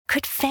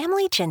Could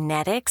family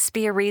genetics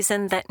be a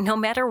reason that no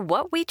matter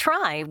what we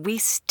try, we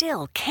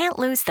still can't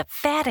lose the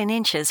fat and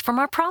inches from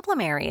our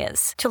problem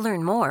areas? To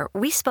learn more,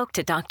 we spoke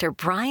to Dr.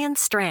 Brian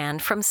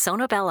Strand from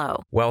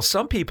Sonobello. While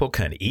some people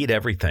can eat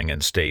everything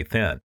and stay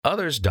thin,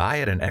 others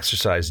diet and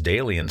exercise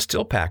daily and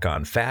still pack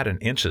on fat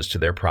and inches to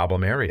their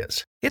problem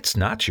areas. It's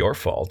not your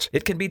fault.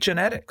 It can be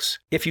genetics.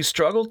 If you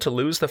struggle to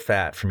lose the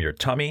fat from your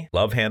tummy,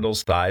 love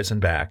handles, thighs, and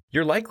back,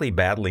 you're likely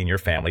battling your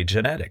family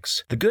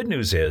genetics. The good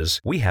news is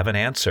we have an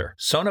answer.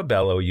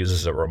 Sonobello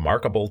uses a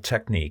remarkable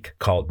technique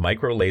called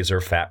micro-laser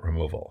fat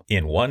removal.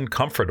 In one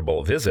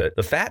comfortable visit,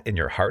 the fat in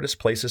your hardest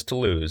places to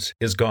lose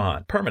is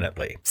gone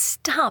permanently.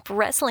 Stop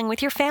wrestling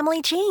with your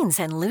family genes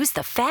and lose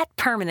the fat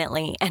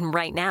permanently. And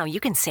right now,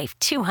 you can save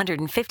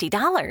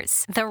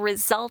 $250. The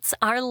results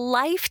are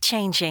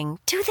life-changing.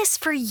 Do this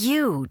for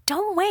you.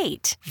 Don't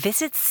wait.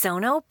 Visit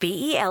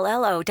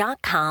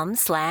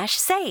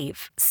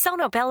sonobello.com/save.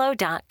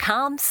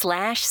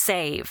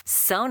 sonobello.com/save.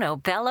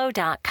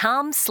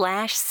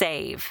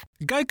 sonobello.com/save.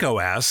 Geico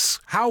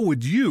asks, how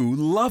would you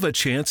love a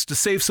chance to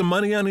save some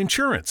money on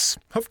insurance?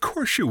 Of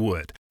course you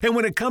would. And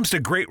when it comes to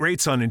great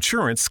rates on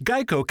insurance,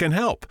 Geico can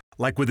help.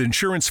 Like with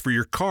insurance for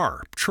your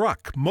car,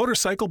 truck,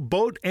 motorcycle,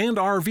 boat, and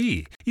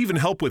RV. Even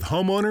help with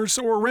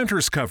homeowners or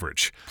renters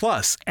coverage.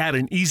 Plus, add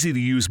an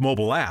easy-to-use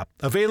mobile app,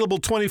 available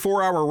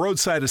 24-hour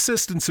roadside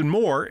assistance, and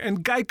more,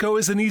 and Geico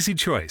is an easy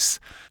choice.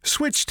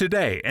 Switch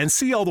today and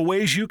see all the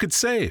ways you could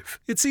save.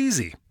 It's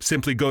easy.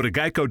 Simply go to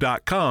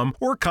geico.com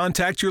or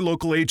contact your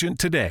local agent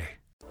today.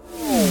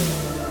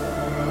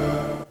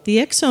 The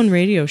X-Zone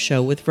Radio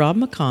Show with Rob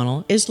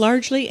McConnell is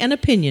largely an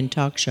opinion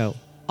talk show.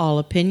 All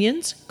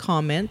opinions,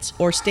 comments,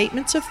 or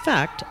statements of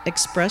fact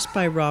expressed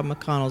by Rob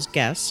McConnell's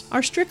guests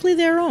are strictly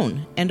their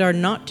own and are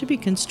not to be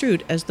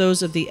construed as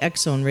those of the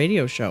X-Zone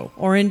Radio Show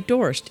or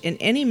endorsed in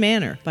any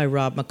manner by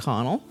Rob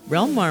McConnell,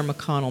 Relmar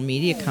McConnell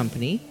Media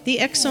Company, the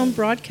X-Zone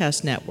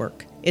Broadcast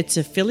Network, its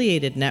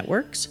affiliated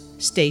networks,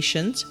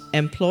 stations,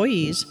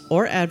 employees,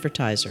 or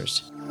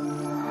advertisers.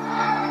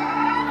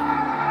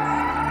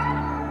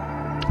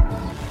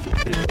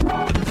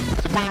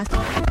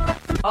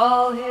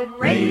 All Hit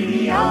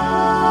Radio.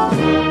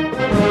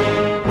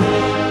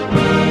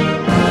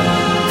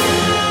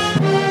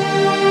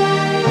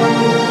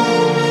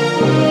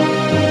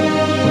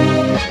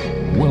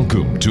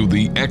 Welcome to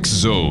the X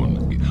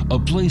Zone, a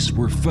place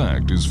where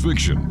fact is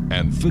fiction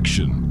and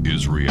fiction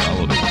is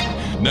reality.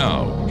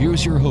 Now,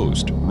 here's your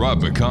host,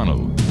 Rob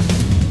McConnell.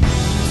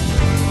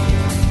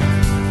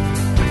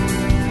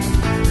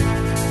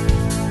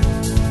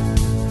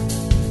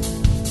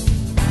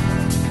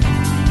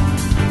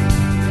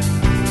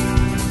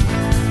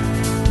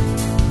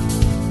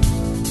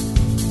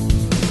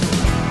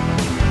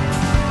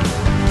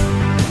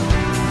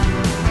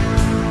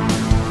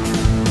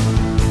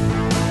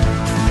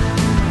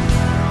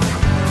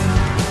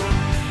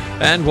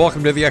 And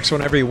welcome to the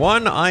X-Zone,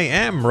 everyone. I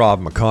am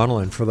Rob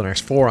McConnell, and for the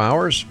next 4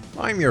 hours,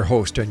 I'm your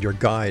host and your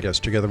guide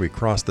as together we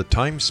cross the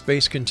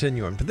time-space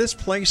continuum to this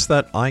place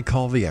that I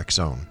call the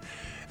X-Zone.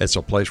 It's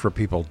a place where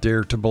people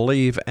dare to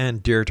believe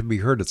and dare to be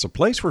heard. It's a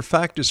place where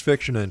fact is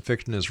fiction and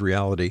fiction is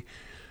reality.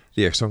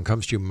 The X-Zone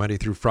comes to you Monday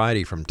through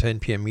Friday from 10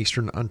 p.m.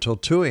 Eastern until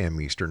 2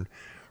 a.m. Eastern,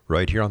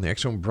 right here on the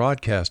X-Zone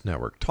Broadcast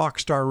Network,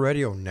 Talkstar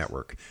Radio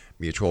Network,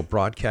 Mutual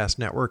Broadcast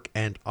Network,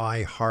 and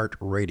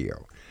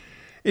iHeartRadio.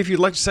 If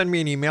you'd like to send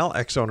me an email,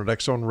 xzone at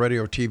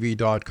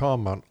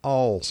xzoneradiotv.com, on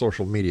all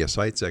social media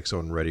sites,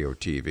 X-Zone Radio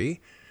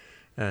TV.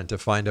 And to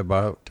find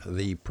about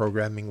the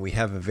programming we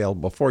have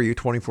available for you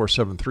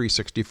 24/7,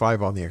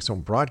 365 on the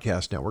X-Zone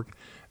Broadcast Network,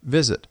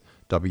 visit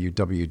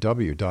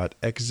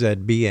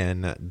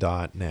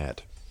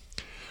www.xzbn.net.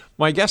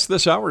 My guest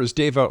this hour is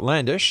Dave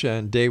Outlandish,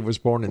 and Dave was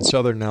born in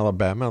southern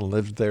Alabama and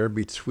lived there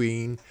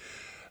between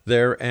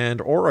there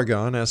and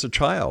Oregon as a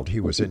child. He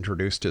was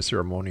introduced to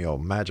ceremonial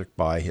magic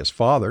by his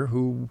father,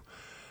 who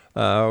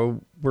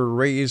were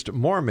raised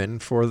Mormon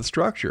for the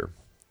structure.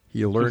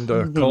 He learned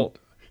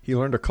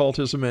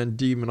occultism and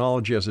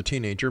demonology as a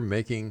teenager,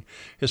 making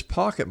his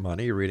pocket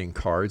money reading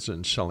cards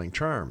and selling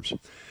charms.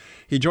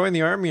 He joined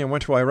the Army and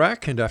went to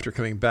Iraq, and after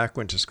coming back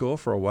went to school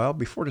for a while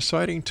before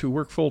deciding to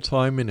work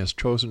full-time in his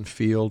chosen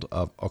field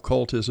of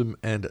occultism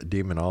and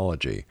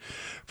demonology.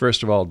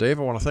 First of all, Dave,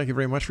 I want to thank you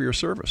very much for your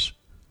service.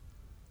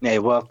 Hey,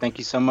 well, thank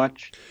you so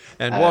much.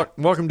 And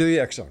welcome to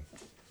the X-Zone.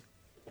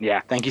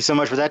 Yeah, thank you so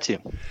much for that, too.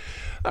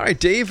 All right,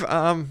 Dave,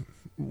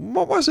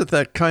 what was it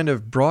that kind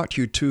of brought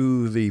you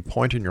to the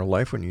point in your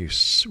life where you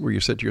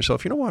said to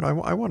yourself, you know what,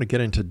 I want to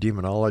get into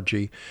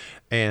demonology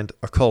and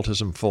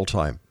occultism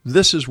full-time.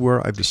 This is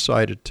where I've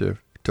decided to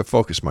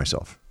focus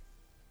myself.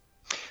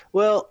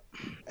 Well,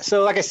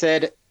 so like I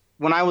said,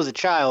 when I was a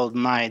child,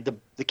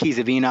 the keys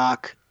of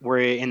Enoch were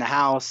in the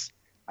house.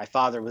 My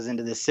father was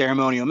into this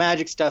ceremonial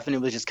magic stuff, and it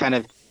was just kind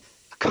of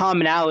a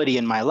commonality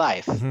in my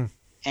life. Mm-hmm.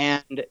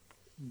 And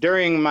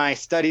during my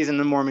studies in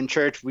the Mormon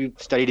church, we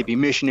studied to be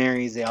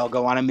missionaries. They all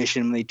go on a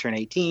mission when they turn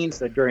 18.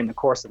 So during the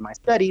course of my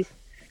studies,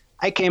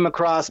 I came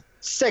across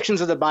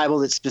sections of the Bible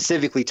that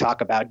specifically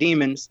talk about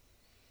demons.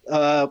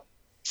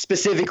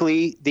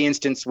 specifically the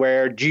instance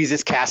where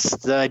Jesus casts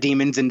the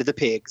demons into the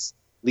pigs,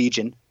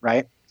 Legion,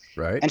 right?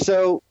 Right. And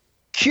so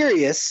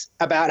curious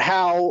about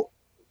how,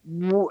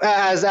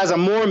 as a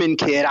Mormon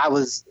kid, I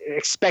was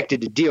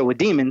expected to deal with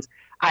demons.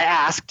 I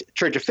asked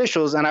church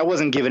officials and I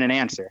wasn't given an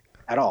answer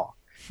at all.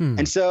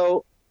 And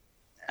so,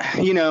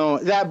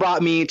 that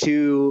brought me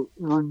to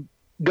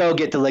go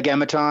get the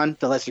Legemeton,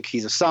 the Lesser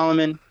Keys of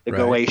Solomon, the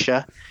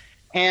Goetia.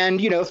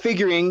 And,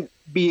 figuring,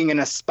 being an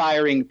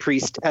aspiring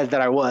priest as that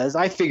I was,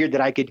 I figured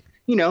that I could,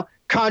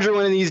 conjure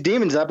one of these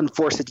demons up and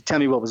force it to tell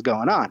me what was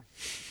going on.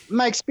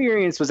 My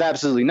experience was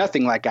absolutely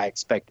nothing like I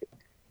expected.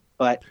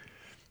 But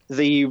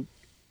the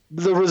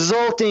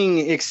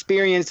resulting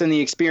experience and the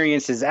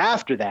experiences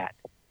after that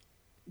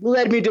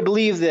led me to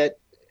believe that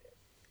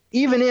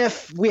even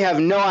if we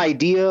have no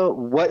idea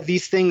what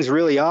these things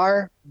really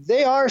are,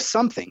 they are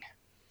something.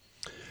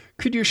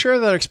 Could you share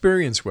that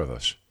experience with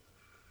us?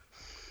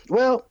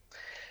 Well,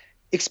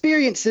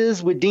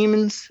 experiences with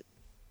demons,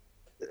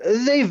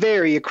 they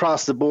vary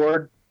across the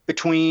board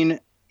between,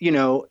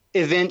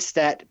 events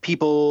that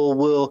people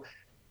will,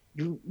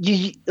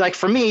 like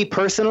for me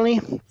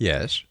personally.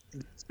 Yes.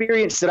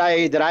 Experience that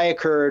I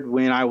occurred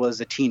when I was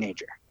a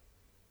teenager.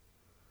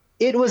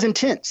 It was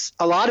intense.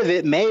 A lot of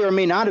it may or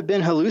may not have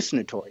been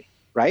hallucinatory,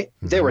 right?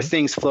 Mm-hmm. There were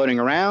things floating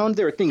around.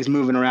 There were things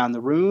moving around the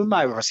room.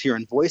 I was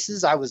hearing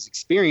voices. I was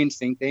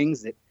experiencing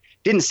things that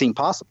didn't seem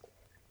possible,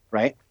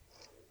 right?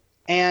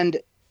 And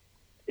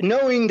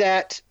knowing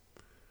that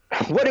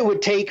what it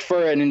would take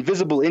for an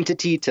invisible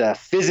entity to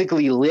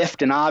physically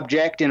lift an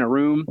object in a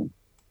room,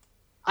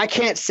 I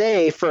can't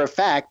say for a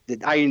fact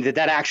that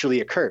that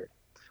actually occurred.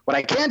 What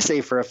I can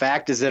say for a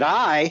fact is that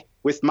I,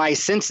 with my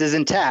senses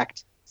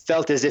intact,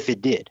 felt as if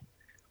it did.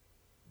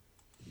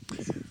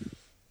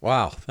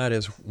 Wow, that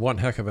is one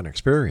heck of an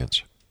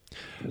experience.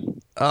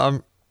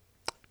 Let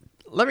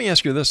me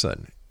ask you this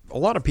then. A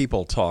lot of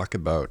people talk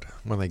about,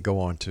 when they go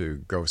on to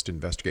ghost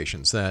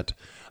investigations, that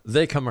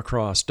they come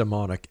across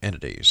demonic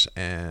entities.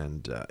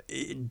 And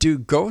do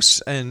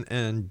ghosts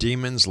and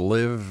demons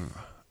live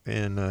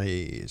in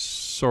a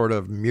sort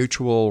of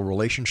mutual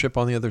relationship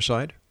on the other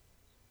side?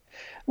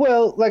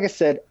 Well, like I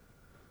said,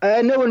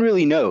 no one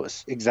really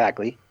knows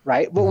exactly,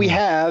 right? What we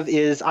have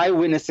is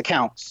eyewitness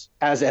accounts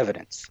as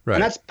evidence. Right.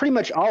 And that's pretty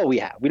much all we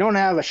have. We don't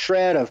have a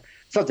shred of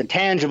something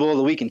tangible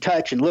that we can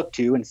touch and look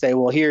to and say,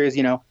 well, here's,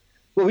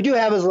 what we do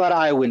have is a lot of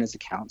eyewitness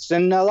accounts.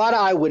 And a lot of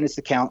eyewitness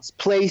accounts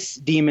place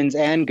demons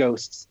and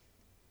ghosts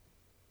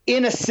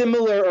in a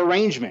similar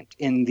arrangement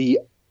in the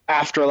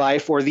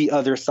afterlife or the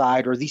other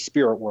side or the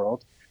spirit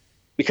world.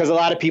 Because a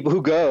lot of people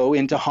who go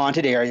into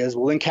haunted areas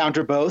will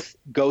encounter both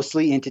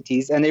ghostly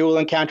entities and they will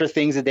encounter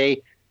things that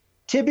they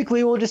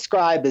typically will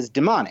describe as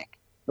demonic.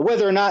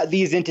 Whether or not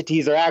these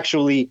entities are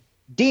actually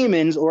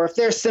demons or if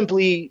they're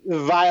simply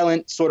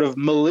violent, sort of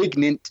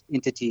malignant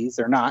entities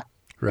or not.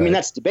 Right. I mean,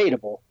 that's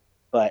debatable,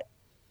 but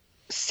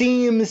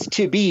seems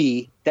to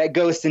be that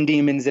ghosts and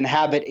demons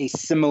inhabit a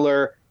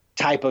similar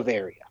type of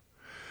area.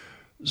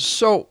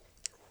 So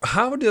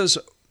how does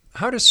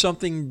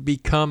something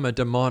become a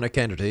demonic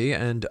entity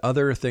and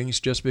other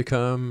things just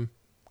become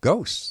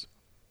ghosts?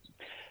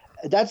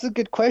 That's a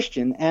good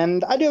question.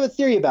 And I do have a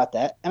theory about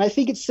that. And I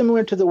think it's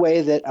similar to the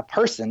way that a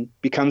person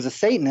becomes a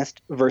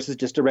Satanist versus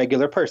just a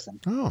regular person.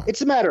 Oh.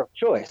 It's a matter of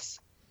choice,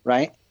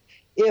 right?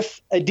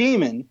 If a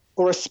demon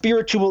or a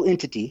spiritual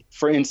entity,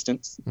 for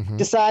instance,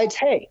 decides,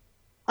 hey,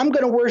 I'm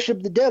going to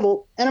worship the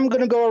devil and I'm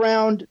going to go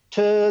around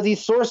to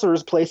these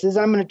sorcerers' places.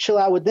 And I'm going to chill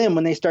out with them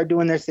when they start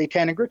doing their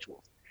satanic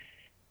rituals.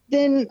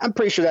 Then I'm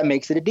pretty sure that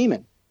makes it a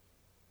demon,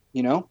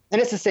 And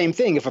it's the same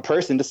thing. If a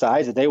person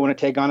decides that they want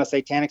to take on a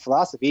satanic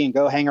philosophy and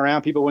go hang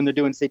around people when they're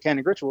doing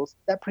satanic rituals,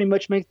 that pretty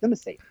much makes them a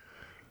Satan.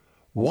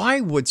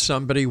 Why would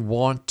somebody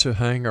want to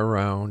hang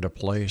around a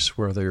place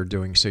where they're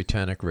doing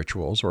satanic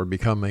rituals or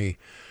become a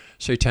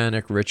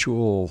satanic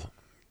ritual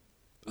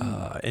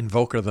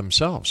invoker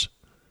themselves?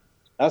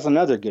 That's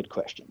another good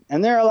question.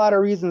 And there are a lot of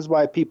reasons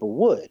why people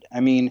would. I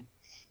mean,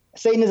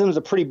 Satanism is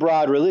a pretty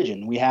broad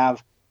religion. We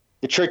have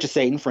the Church of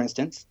Satan, for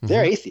instance.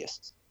 They're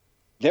atheists.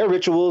 Their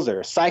rituals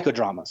are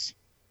psychodramas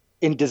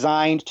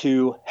designed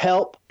to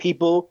help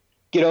people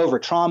get over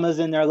traumas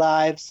in their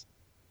lives.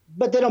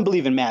 But they don't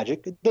believe in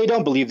magic. They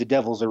don't believe the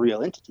devil's a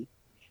real entity.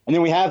 And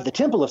then we have the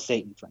Temple of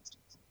Satan, for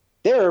instance.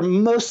 They're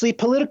mostly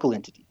political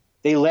entity.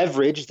 They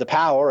leverage the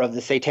power of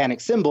the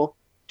satanic symbol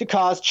to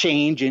cause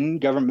change in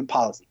government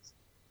policies.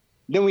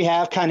 Then we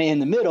have kind of in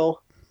the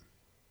middle,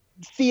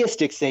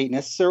 theistic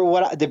Satanists,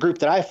 or the group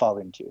that I fall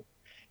into.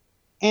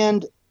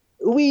 And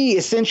we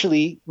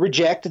essentially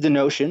reject the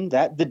notion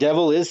that the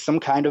devil is some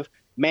kind of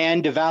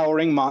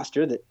man-devouring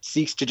monster that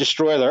seeks to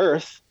destroy the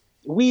earth.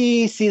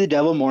 We see the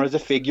devil more as a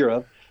figure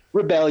of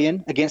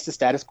rebellion against the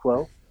status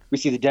quo. We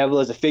see the devil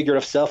as a figure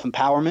of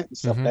self-empowerment and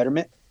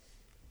self-betterment.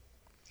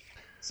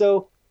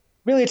 So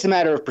really it's a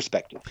matter of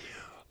perspective.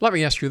 Let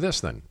me ask you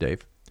this then,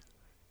 Dave.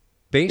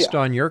 Based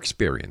on your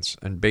experience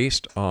and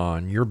based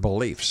on your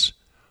beliefs,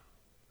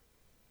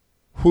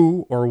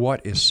 who or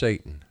what is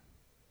Satan?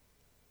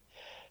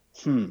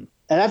 And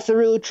that's a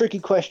really tricky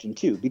question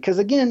too, because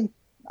again,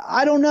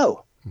 I don't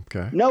know.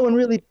 Okay. No one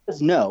really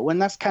does know,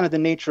 and that's kind of the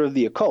nature of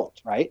the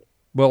occult, right?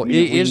 Well, I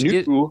mean, if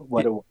we knew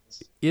what it was,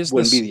 it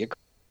wouldn't be the occult.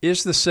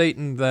 Is the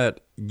Satan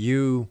that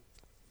you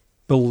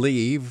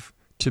believe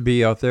to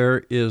be out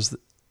there, is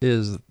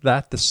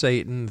that the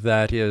Satan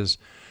that is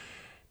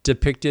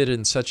depicted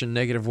in such a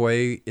negative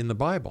way in the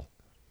Bible?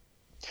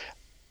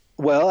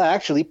 Well,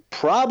 actually,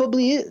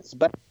 probably is,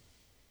 but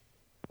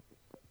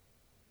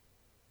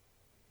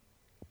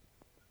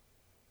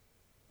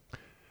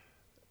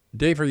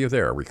Dave, are you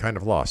there? We kind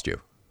of lost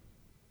you.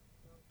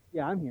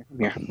 yeah, I'm here.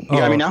 You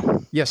got me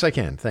now? Yes, I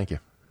can. Thank you.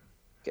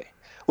 Okay.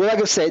 Well,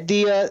 like I said,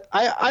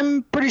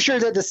 I'm pretty sure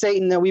that the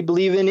Satan that we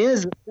believe in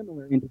is a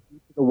similar entity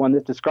to the one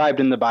that's described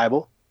in the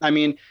Bible. I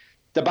mean,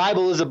 the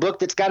Bible is a book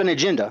that's got an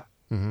agenda.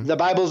 Mm-hmm. The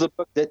Bible is a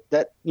book that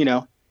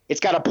it's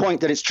got a point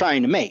that it's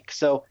trying to make.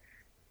 So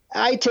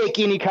I take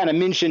any kind of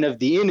mention of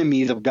the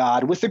enemies of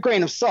God with a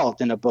grain of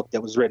salt in a book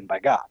that was written by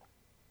God.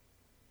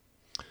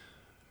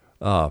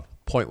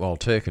 Point well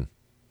taken.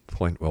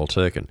 Point well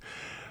taken.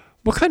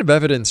 What kind of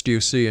evidence do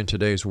you see in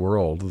today's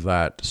world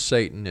that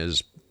Satan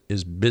is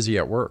busy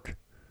at work?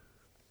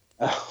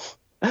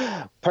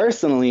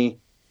 Personally,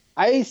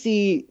 I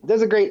see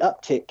there's a great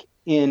uptick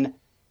in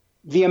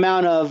the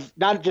amount of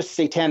not just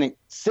satanic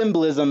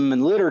symbolism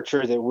and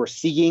literature that we're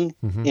seeing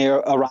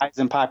arise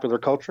in popular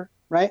culture,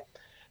 right?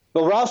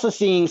 But we're also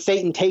seeing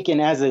Satan taken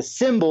as a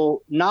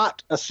symbol,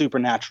 not a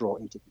supernatural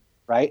entity,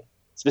 right?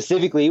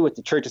 Specifically with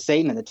the Church of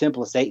Satan and the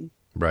Temple of Satan.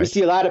 Right. We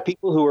see a lot of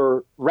people who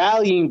are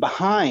rallying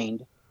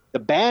behind the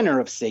banner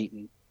of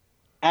Satan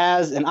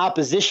as an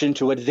opposition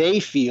to what they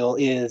feel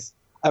is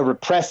a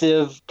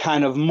repressive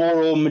kind of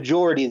moral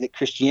majority that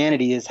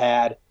Christianity has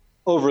had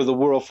over the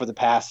world for the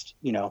past,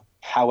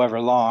 however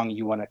long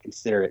you want to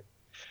consider it.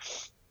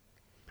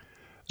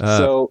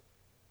 So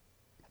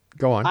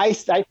go on. I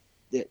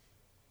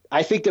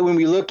think that when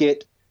we look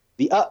at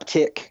the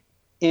uptick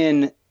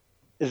in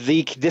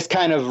this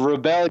kind of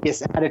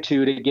rebellious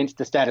attitude against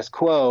the status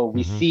quo,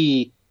 we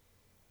see,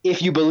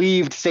 if you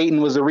believed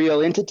Satan was a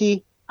real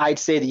entity, I'd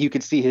say that you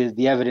could see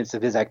the evidence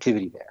of his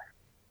activity there.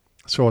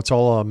 So it's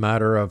all a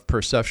matter of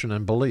perception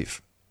and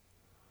belief.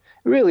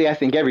 Really, I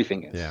think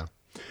everything is. Yeah.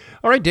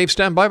 All right, Dave,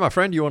 stand by, my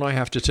friend. You and I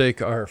have to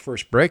take our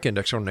first break. In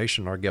X Zone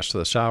Nation, our guest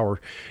this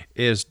hour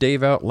is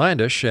Dave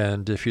Outlandish.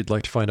 And if you'd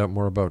like to find out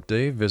more about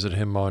Dave, visit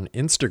him on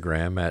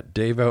Instagram at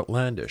Dave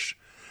Outlandish.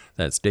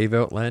 That's Dave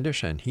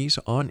Outlandish, and he's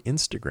on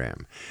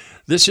Instagram.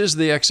 This is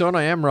the X Zone.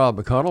 I am Rob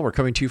McConnell. We're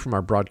coming to you from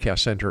our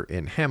broadcast center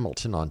in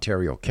Hamilton,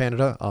 Ontario,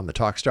 Canada, on the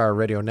Talkstar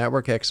Radio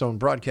Network, X Zone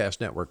Broadcast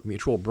Network,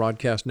 Mutual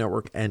Broadcast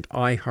Network, and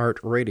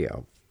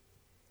iHeartRadio.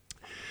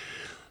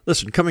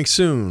 Listen, coming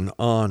soon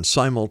on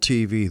Simul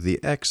TV,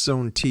 the X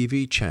Zone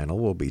TV channel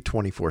will be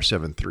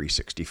 24/7,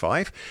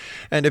 365.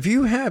 And if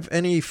you have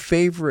any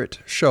favorite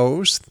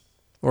shows,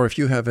 or if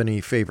you have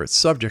any favorite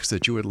subjects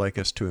that you would like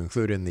us to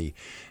include in the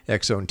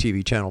X Zone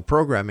TV channel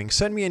programming,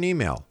 send me an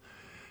email,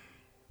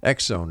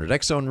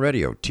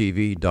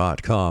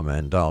 xzone@xzoneradiotv.com,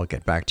 and I'll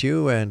get back to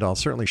you, and I'll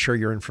certainly share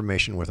your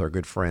information with our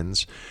good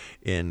friends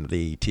in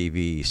the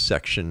TV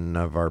section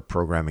of our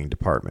programming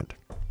department.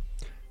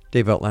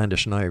 Dave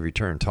Outlandish and I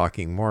return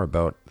talking more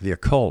about the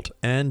occult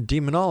and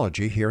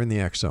demonology here in the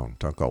X Zone.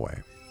 Don't go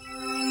away.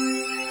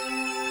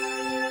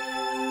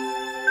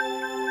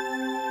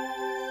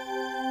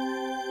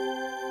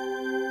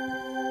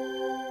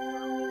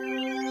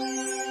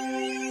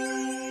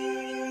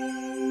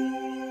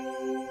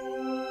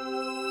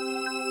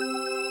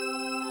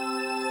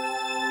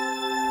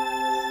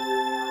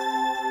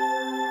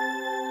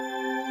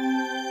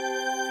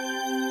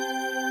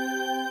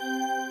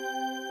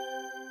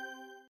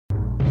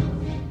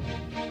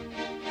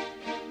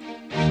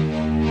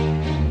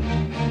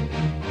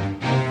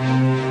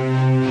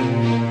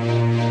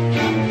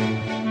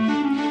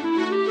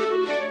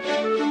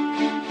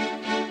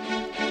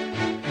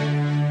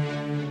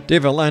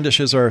 Dave Outlandish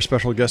is our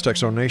special guest, X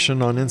Zone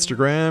Nation, on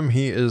Instagram.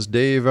 He is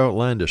Dave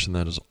Outlandish, and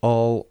that is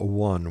all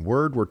one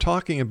word. We're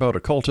talking about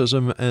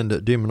occultism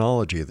and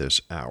demonology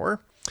this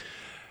hour.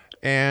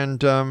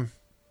 And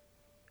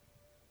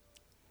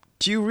do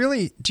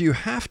you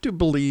have to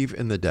believe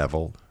in the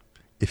devil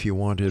if you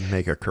want to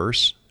make a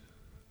curse?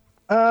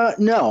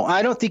 No,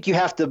 I don't think you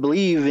have to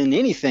believe in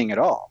anything at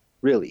all,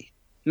 really.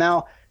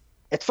 Now,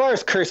 as far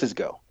as curses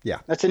go,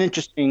 that's an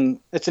interesting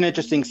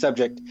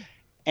subject.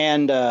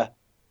 And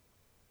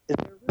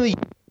really,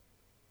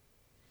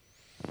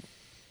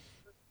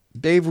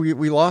 Dave,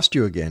 we lost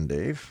you again,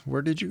 Dave.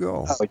 Where did you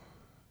go? Oh,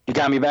 you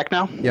got me back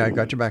now? Yeah, I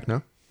got you back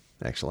now.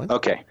 Excellent.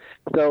 Okay.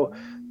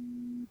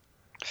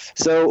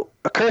 So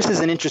a curse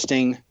is an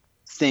interesting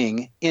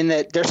thing in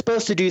that they're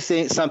supposed to do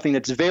something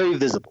that's very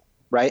visible,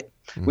 right?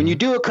 Mm-hmm. When you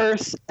do a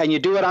curse and you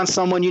do it on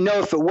someone, you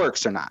know if it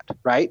works or not,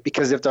 right?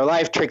 Because if their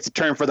life takes a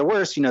turn for the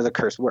worse, you know the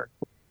curse worked,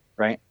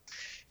 right?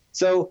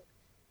 So,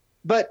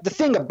 but the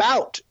thing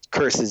about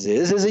curses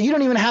is that you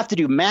don't even have to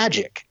do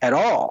magic at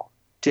all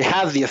to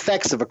have the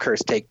effects of a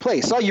curse take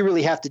place. All you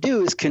really have to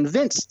do is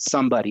convince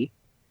somebody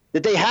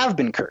that they have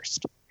been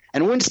cursed.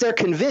 And once they're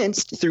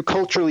convinced through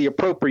culturally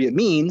appropriate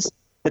means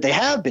that they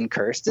have been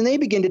cursed, and they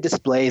begin to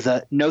display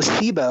the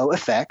nocebo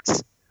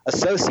effects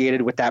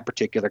associated with that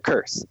particular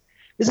curse.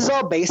 This is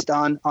all based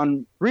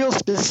on real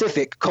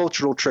specific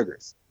cultural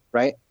triggers,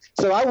 right?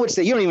 So I would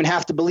say you don't even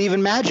have to believe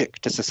in magic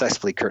to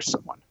successfully curse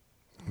someone.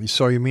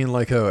 So you mean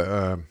like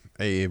a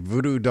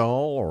voodoo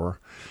doll or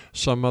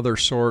some other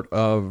sort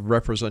of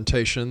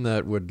representation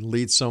that would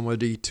lead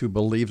somebody to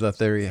believe that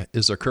there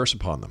is a curse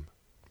upon them?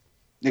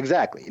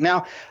 Exactly.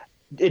 Now,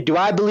 do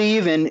I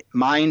believe in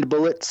mind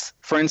bullets,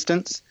 for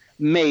instance?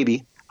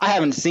 Maybe. I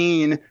haven't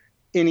seen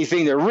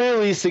anything that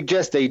really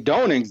suggests they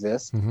don't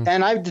exist. Mm-hmm.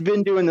 And I've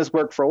been doing this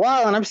work for a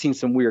while, and I've seen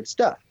some weird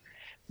stuff.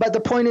 But the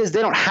point is,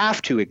 they don't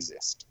have to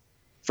exist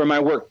for my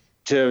work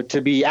to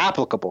be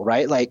applicable,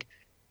 right? Like,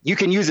 you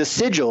can use a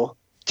sigil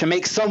to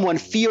make someone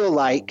feel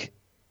like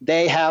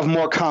they have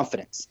more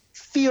confidence,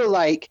 feel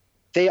like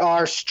they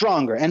are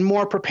stronger and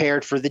more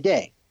prepared for the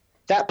day.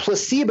 That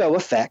placebo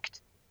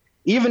effect,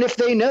 even if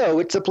they know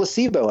it's a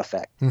placebo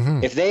effect,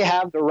 mm-hmm. if they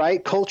have the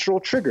right cultural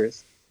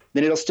triggers,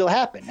 then it'll still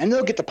happen, and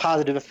they'll get the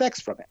positive effects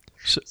from it.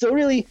 So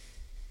really,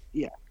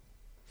 yeah.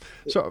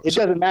 So it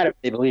doesn't matter if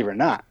they believe or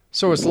not.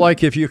 So it's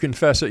like if you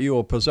confess it, you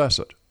will possess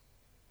it.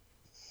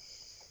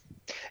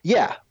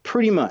 Yeah,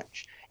 pretty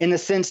much. In the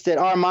sense that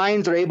our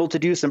minds are able to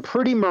do some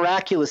pretty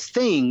miraculous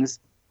things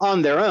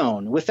on their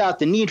own without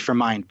the need for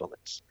mind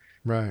bullets.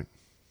 Right.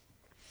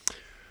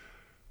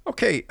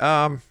 Okay.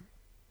 Let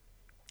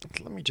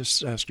me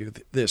just ask you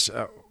this.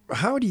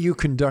 How do you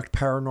conduct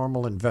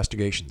paranormal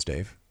investigations,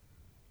 Dave?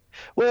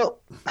 Well,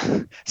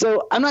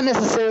 so I'm not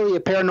necessarily a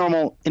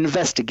paranormal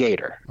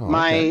investigator. Oh, okay.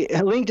 My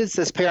LinkedIn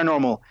says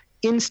paranormal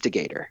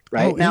instigator,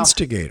 right? Oh, now,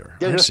 instigator.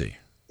 I see.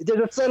 There's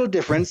a subtle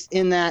difference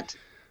in that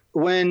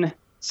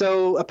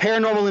so a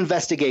paranormal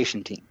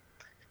investigation team,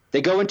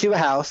 they go into a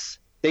house,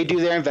 they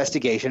do their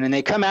investigation, and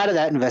they come out of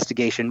that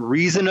investigation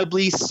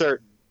reasonably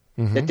certain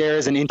mm-hmm. that there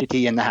is an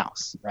entity in the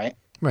house, right?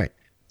 Right.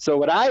 So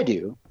what I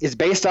do is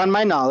based on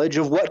my knowledge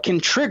of what can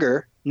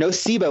trigger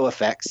nocebo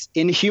effects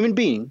in human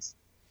beings,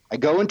 I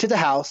go into the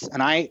house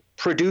and I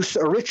produce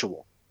a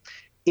ritual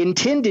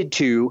intended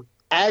to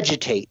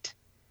agitate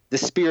the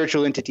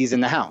spiritual entities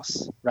in the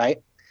house,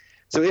 right?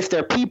 So if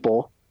they're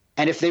people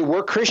and if they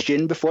were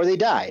Christian before they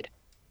died,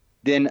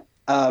 then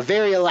a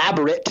very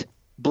elaborate,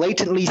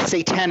 blatantly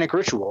satanic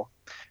ritual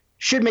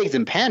should make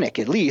them panic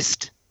at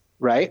least,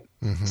 right?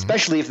 Mm-hmm.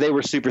 Especially if they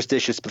were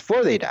superstitious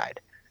before they died.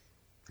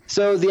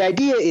 So the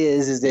idea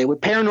is that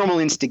with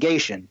paranormal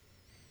instigation,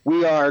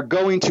 we are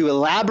going to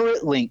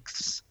elaborate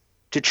lengths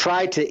to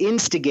try to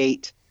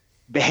instigate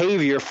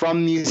behavior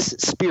from these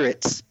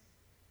spirits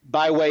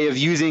by way of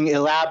using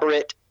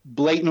elaborate,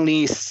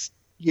 blatantly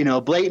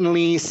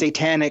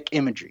satanic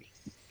imagery.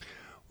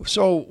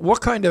 So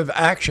what kind of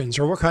actions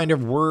or what kind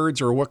of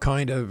words or what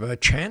kind of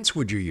chants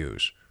would you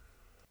use?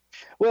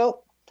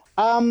 Well,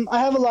 I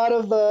have a lot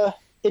of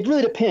it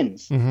really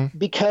depends, mm-hmm.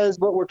 because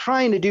what we're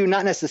trying to do, we're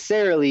not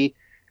necessarily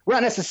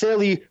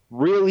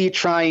really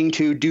trying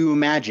to do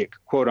magic,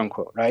 quote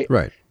unquote, right?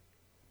 Right.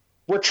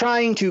 We're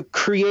trying to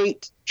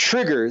create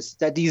triggers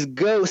that these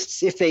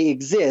ghosts, if they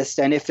exist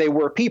and if they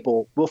were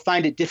people, will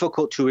find it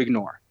difficult to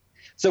ignore.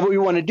 So what we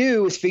want to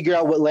do is figure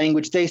out what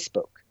language they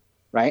spoke,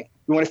 right?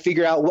 We want to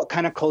figure out what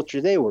kind of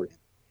culture they were in.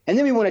 And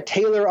then we want to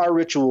tailor our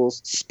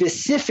rituals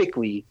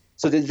specifically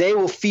so that they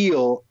will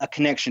feel a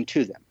connection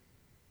to them.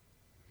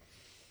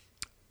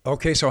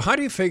 Okay, so how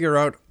do you figure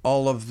out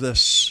all of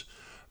this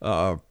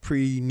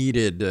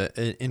pre-needed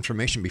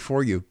information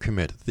before you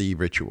commit the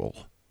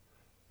ritual?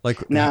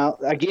 Like now,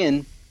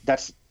 again,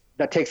 that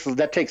takes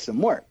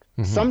some work.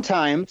 Mm-hmm.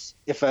 Sometimes,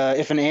 if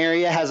an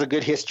area has a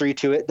good history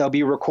to it, there'll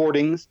be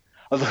recordings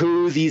of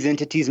who these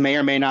entities may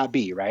or may not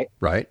be. Right.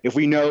 Right. If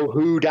we know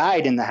who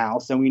died in the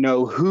house and we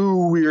know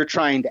who we are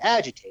trying to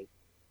agitate,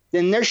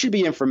 then there should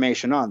be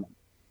information on them.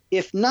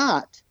 If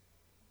not,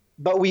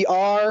 but we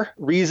are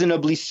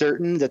reasonably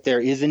certain that there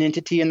is an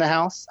entity in the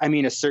house, I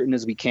mean, as certain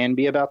as we can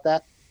be about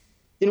that,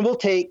 then we'll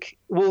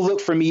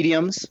look for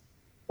mediums,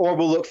 or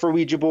we'll look for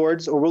Ouija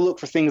boards, or we'll look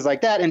for things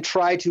like that and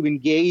try to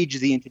engage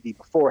the entity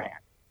beforehand.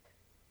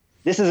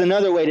 This is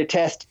another way to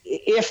test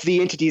if the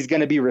entity is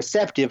going to be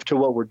receptive to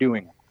what we're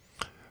doing.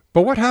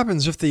 But what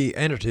happens if the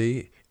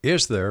entity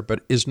is there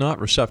but is not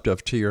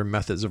receptive to your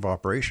methods of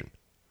operation?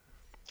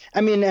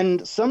 I mean,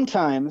 and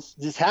sometimes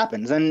this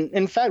happens. And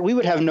in fact, we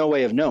would have no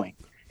way of knowing.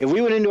 If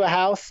we went into a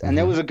house and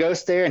there was a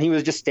ghost there and he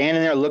was just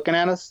standing there looking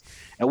at us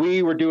and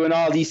we were doing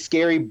all these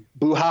scary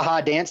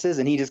boo-ha-ha dances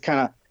and he just kind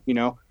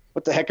of,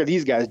 what the heck are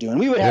these guys doing?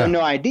 We would have no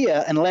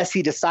idea unless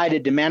he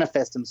decided to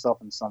manifest himself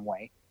in some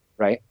way,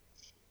 right?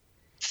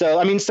 So,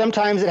 I mean,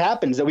 sometimes it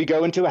happens that we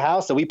go into a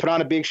house and we put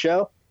on a big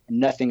show and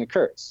nothing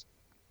occurs.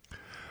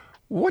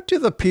 What do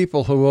the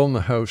people who own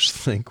the house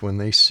think when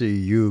they see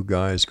you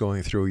guys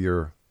going through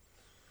your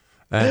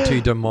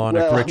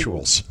anti-demonic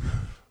rituals?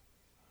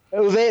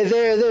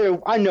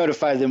 I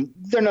notify them.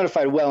 They're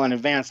notified well in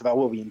advance about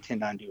what we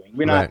intend on doing.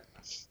 We're not. Right.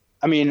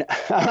 I mean,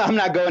 I'm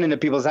not going into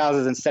people's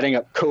houses and setting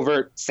up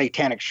covert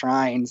satanic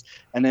shrines,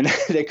 and then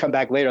they come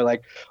back later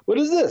like, "What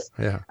is this?"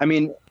 Yeah. I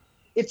mean,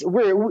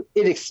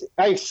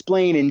 I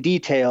explain in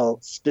detail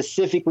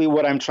specifically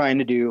what I'm trying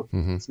to do,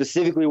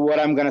 specifically what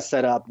I'm going to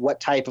set up, what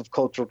type of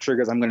cultural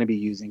triggers I'm going to be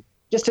using,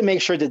 just to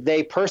make sure that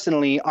they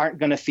personally aren't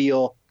going to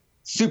feel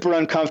super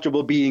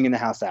uncomfortable being in the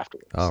house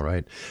afterwards. All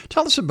right.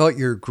 Tell us about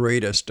your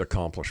greatest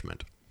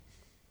accomplishment.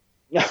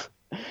 Yeah.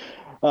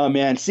 Oh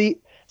man. See,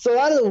 so a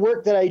lot of the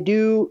work that I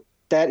do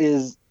that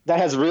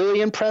has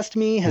really impressed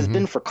me has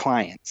been for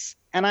clients.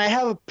 And I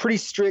have a pretty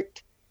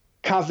strict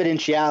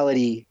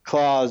confidentiality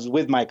clause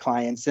with my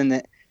clients, in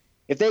that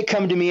if they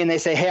come to me and they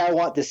say, hey, I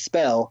want this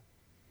spell,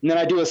 and then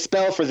I do a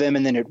spell for them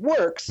and then it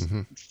works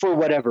for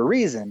whatever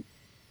reason.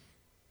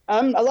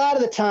 A lot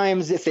of the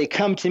times if they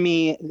come to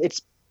me,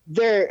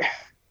 they're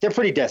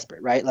pretty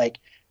desperate, right? Like,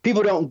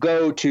 people don't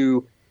go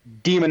to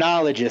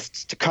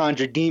demonologists to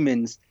conjure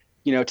demons,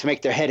 to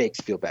make their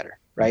headaches feel better,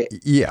 right?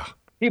 Yeah.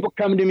 People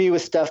come to me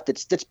with stuff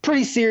that's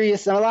pretty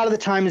serious, and a lot of the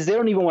times they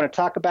don't even want to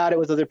talk about it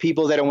with other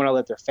people. They don't want to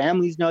let their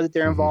families know that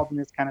they're involved in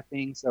this kind of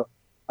thing. So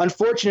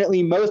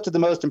unfortunately, most of the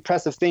most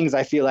impressive things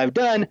I feel I've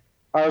done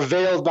are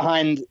veiled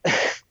behind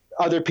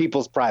other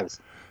people's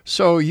privacy.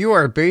 So you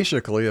are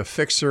basically a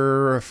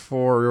fixer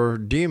for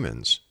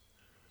demons.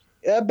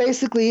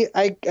 Basically,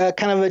 I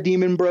kind of a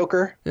demon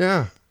broker.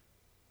 Yeah.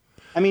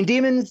 I mean,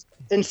 demons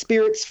and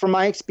spirits, from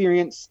my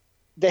experience,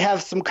 they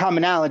have some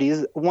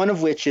commonalities, one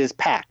of which is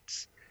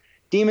pacts.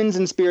 Demons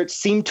and spirits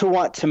seem to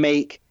want to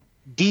make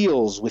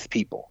deals with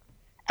people.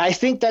 I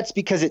think that's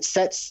because it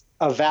sets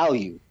a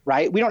value,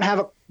 right? We don't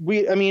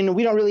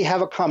really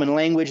have a common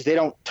language. They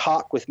don't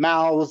talk with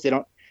mouths. They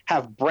don't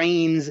have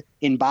brains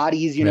in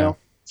bodies, you know?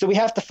 So we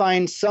have to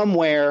find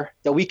somewhere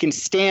that we can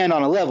stand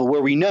on a level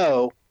where we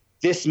know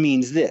this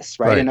means this,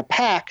 right? And a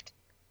pact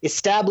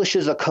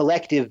establishes a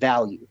collective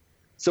value.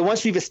 So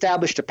once we've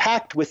established a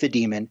pact with a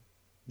demon,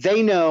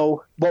 they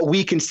know what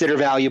we consider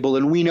valuable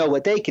and we know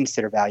what they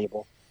consider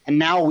valuable. And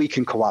now we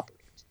can cooperate.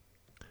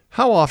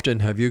 How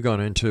often have you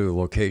gone into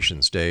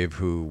locations,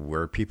 Dave,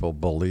 where people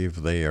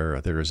believe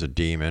there is a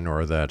demon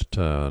or that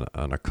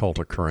an occult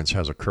occurrence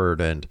has occurred,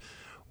 and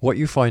what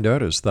you find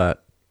out is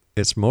that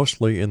it's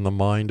mostly in the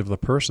mind of the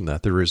person,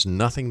 that there is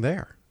nothing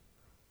there?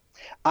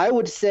 I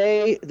would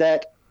say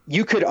that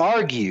you could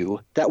argue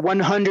that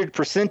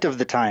 100% of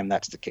the time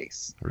that's the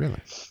case. Really?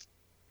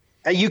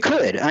 You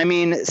could. I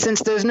mean,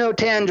 since there's no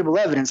tangible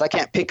evidence, I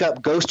can't pick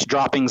up ghost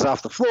droppings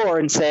off the floor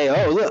and say,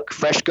 oh, look,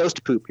 fresh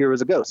ghost poop. Here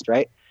was a ghost,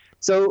 right?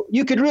 So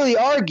you could really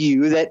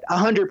argue that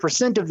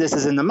 100% of this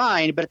is in the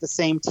mind, but at the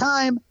same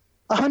time,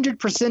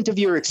 100% of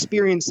your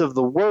experience of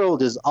the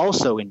world is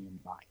also in your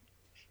mind.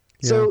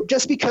 Yeah. So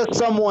just because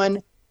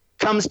someone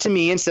comes to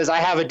me and says, I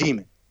have a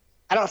demon,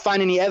 I don't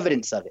find any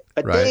evidence of it,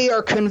 but they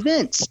are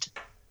convinced.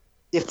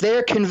 If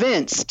they're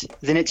convinced,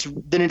 then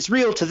it's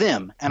real to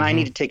them, and I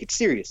need to take it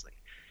seriously.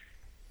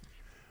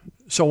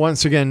 So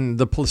once again,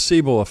 the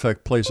placebo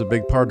effect plays a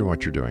big part in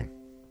what you're doing.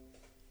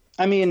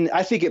 I mean,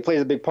 I think it plays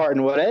a big part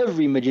in what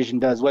every magician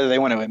does, whether they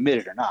want to admit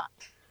it or not.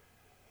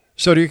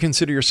 So do you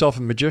consider yourself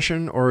a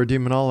magician or a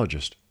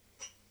demonologist?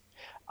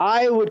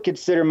 I would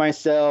consider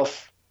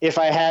myself, if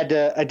I had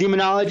a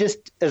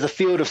demonologist as a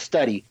field of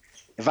study,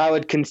 if I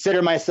would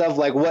consider myself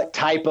like what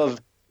type of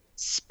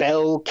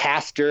spell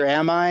caster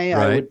am I?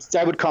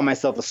 I would call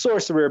myself a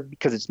sorcerer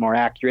because it's more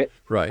accurate.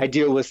 Right. I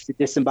deal with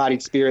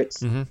disembodied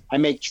spirits. I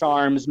make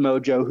charms,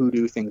 mojo,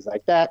 hoodoo, things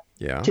like that.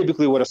 Yeah.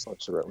 Typically what a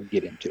sorcerer would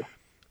get into.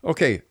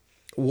 Okay.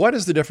 What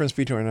is the difference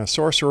between a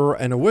sorcerer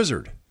and a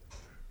wizard?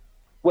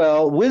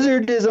 Well,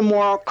 wizard is a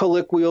more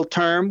colloquial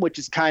term, which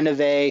is kind of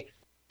a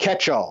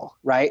catch-all,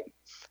 right?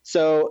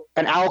 So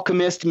an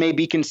alchemist may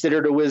be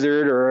considered a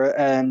wizard, or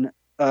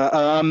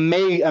a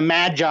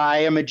magi,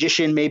 a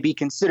magician, may be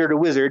considered a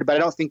wizard, but I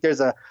don't think there's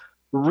a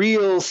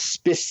real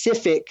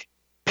specific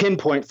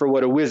pinpoint for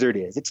what a wizard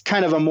is. It's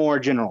kind of a more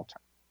general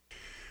term.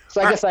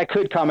 So I guess I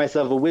could call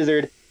myself a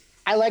wizard.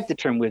 I like the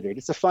term wizard.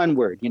 It's a fun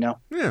word, you know?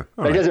 Yeah.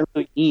 But it doesn't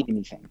really mean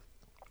anything.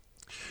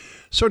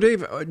 So,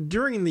 Dave,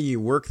 during the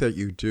work that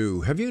you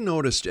do, have you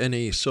noticed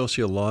any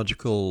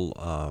sociological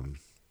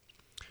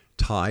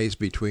ties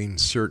between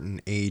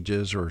certain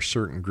ages or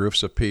certain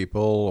groups of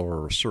people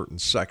or certain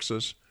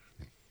sexes?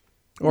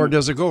 Or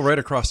does it go right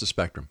across the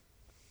spectrum?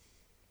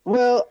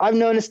 Well, I've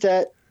noticed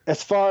that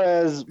as far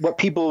as what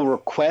people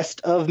request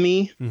of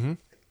me,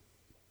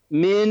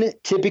 men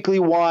typically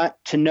want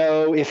to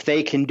know if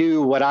they can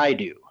do what I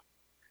do,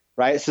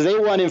 right? So they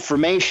want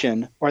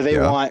information or they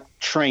want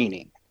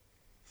training.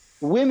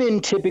 Women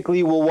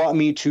typically will want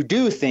me to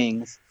do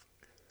things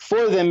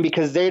for them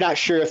because they're not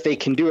sure if they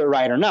can do it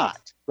right or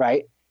not,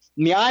 right?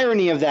 And the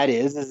irony of that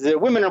is that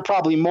women are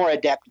probably more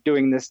adept at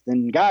doing this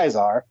than guys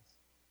are,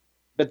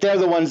 but they're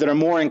the ones that are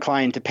more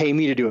inclined to pay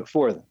me to do it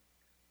for them.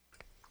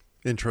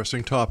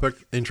 Interesting topic.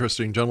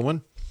 Interesting,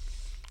 gentlemen.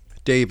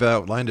 Dave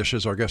Outlandish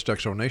is our guest,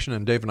 X-Zone Nation,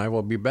 and Dave and I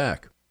will be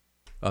back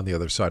on the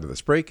other side of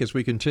this break as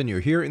we continue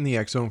here in the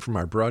X-Zone from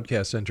our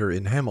broadcast center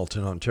in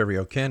Hamilton,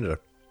 Ontario, Canada.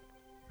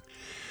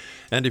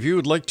 And if you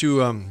would like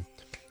to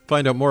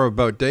find out more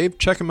about Dave,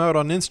 check him out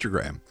on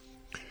Instagram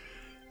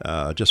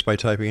just by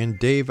typing in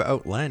Dave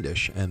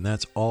Outlandish, and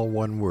that's all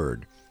one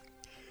word.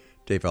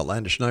 Dave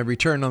Outlandish and I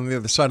return on the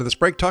other side of this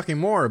break, talking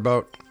more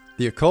about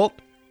the occult,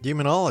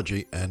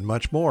 demonology, and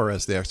much more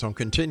as the X Zone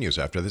continues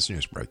after this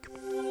news break.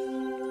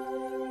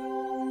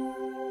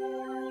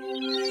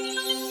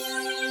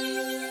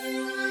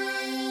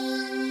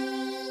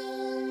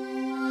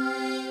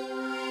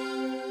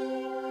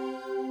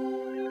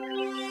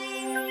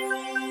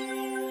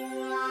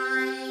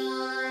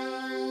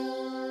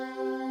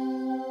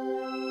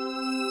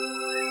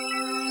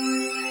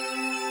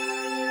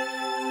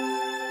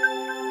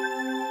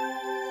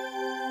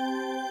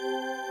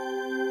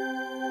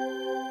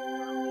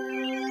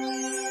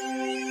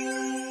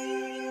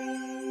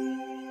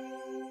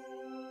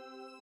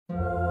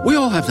 We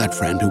all have that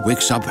friend who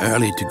wakes up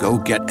early to go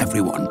get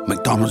everyone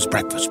McDonald's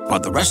breakfast, while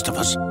the rest of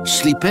us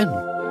sleep in.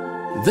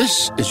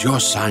 This is your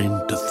sign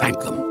to thank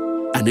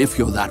them. And if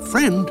you're that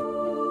friend,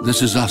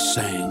 this is us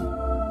saying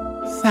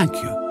thank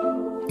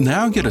you.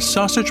 Now get a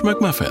sausage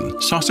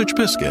McMuffin, sausage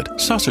biscuit,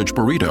 sausage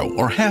burrito,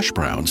 or hash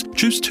browns.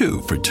 Choose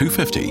 2 for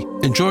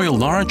 $2.50. Enjoy a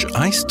large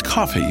iced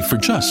coffee for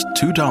just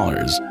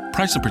 $2.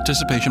 Price and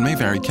participation may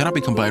vary. Cannot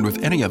be combined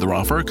with any other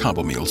offer or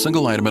combo meal.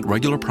 Single item at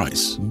regular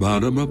price.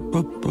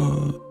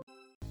 Ba-da-ba-ba-ba.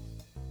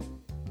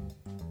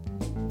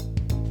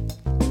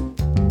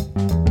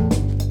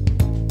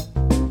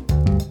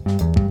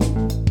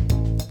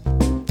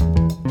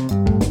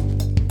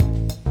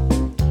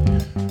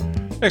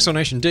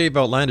 Explanation. Dave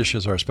Outlandish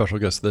is our special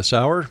guest this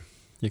hour.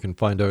 You can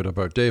find out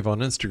about Dave on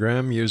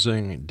Instagram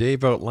using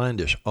Dave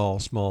Outlandish, all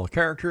small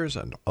characters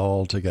and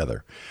all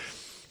together.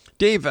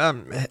 Dave,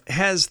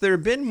 has there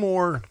been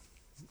more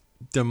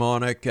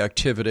demonic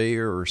activity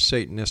or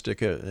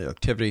satanistic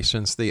activity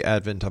since the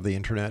advent of the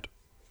internet?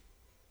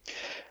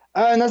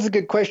 And that's a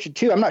good question,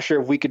 too. I'm not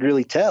sure if we could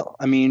really tell.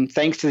 I mean,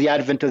 thanks to the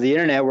advent of the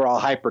internet, we're all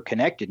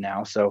hyper-connected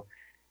now. So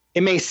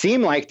it may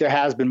seem like there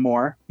has been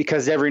more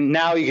because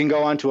now you can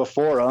go onto a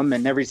forum,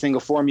 and every single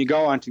forum you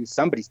go onto,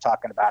 somebody's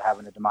talking about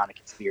having a demonic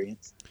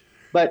experience.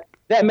 But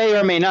that may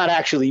or may not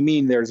actually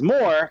mean there's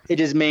more.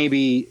 It is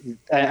maybe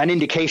an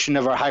indication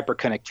of our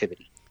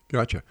hyperconnectivity.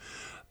 Gotcha.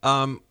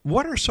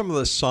 What are some of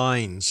the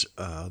signs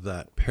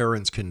that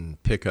parents can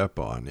pick up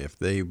on if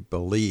they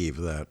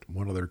believe that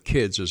one of their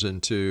kids is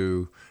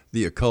into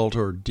the occult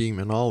or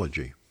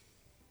demonology?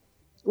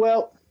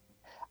 Well,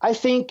 I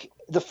think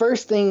the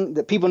first thing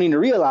that people need to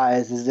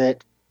realize is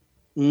that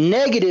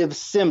negative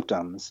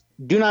symptoms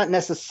aren't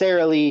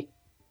necessarily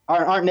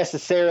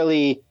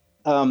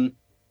something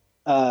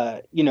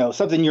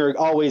you're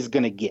always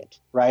going to get,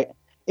 right?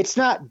 It's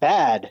not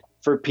bad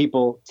for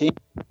people to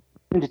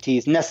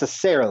entities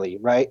necessarily,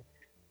 right?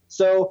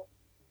 So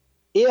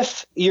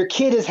if your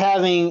kid is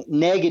having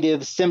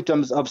negative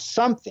symptoms of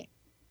something,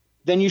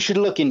 then you should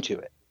look into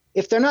it.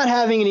 If they're not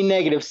having any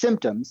negative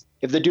symptoms,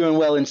 if they're doing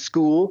well in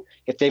school,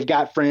 if they've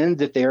got friends,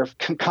 if they're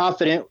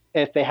confident,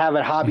 if they have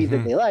a hobby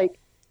that they like,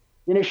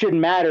 then it shouldn't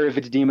matter if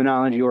it's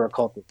demonology or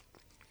occultism.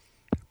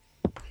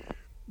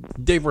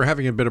 Dave, we're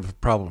having a bit of a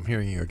problem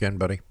hearing you again,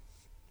 buddy.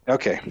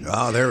 Okay.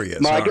 Oh, there he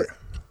is.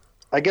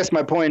 I guess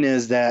my point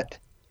is that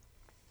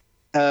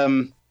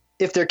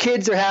if their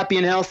kids are happy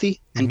and healthy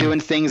and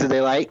doing things that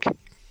they like,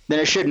 then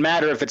it shouldn't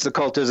matter if it's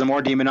occultism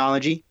or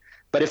demonology.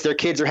 But if their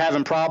kids are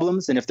having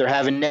problems and if they're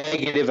having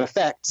negative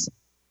effects,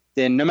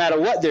 then no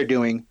matter what they're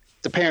doing,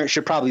 the parents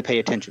should probably pay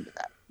attention to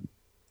that.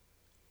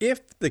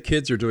 If the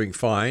kids are doing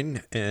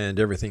fine and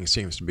everything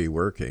seems to be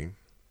working,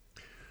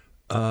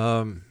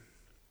 why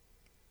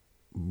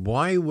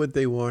would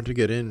they want to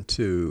get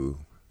into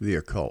the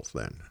occult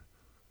then?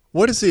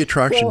 What is the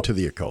attraction to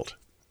the occult?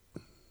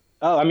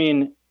 Oh, I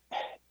mean,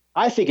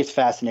 I think it's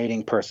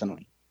fascinating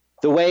personally.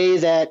 The way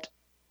that,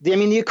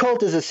 the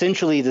occult is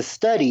essentially the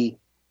study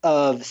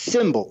of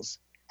symbols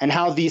and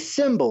how these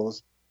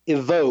symbols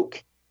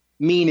evoke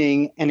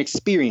meaning and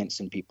experience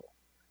in people,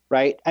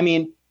 right? I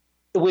mean,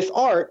 with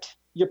art,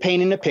 you're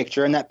painting a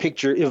picture and that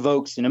picture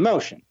evokes an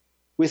emotion.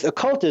 With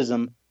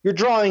occultism, you're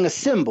drawing a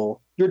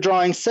symbol, you're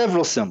drawing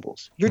several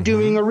symbols, you're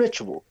doing a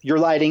ritual, you're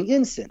lighting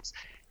incense.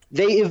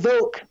 They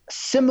evoke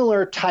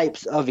similar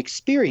types of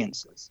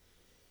experiences.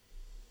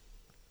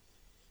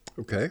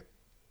 Okay.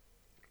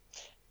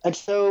 And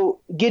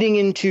so getting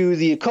into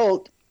the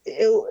occult,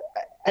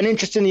 an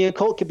interest in the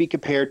occult could be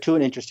compared to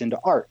an interest into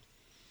art,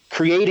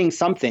 creating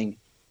something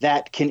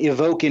that can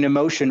evoke an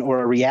emotion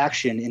or a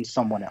reaction in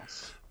someone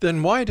else.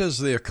 Then why does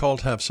the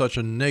occult have such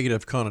a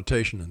negative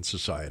connotation in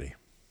society?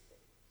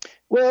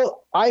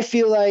 Well, I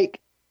feel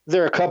like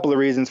there are a couple of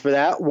reasons for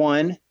that.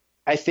 One,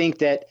 I think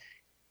that,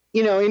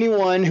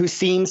 anyone who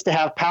seems to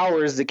have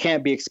powers that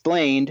can't be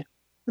explained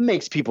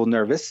makes people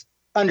nervous,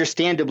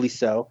 understandably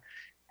so.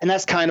 And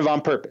that's kind of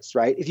on purpose,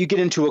 right? If you get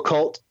into a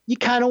cult, you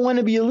kind of want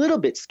to be a little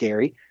bit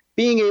scary.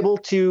 Being able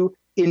to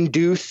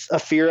induce a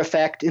fear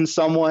effect in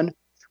someone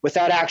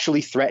without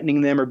actually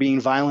threatening them or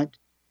being violent.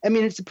 I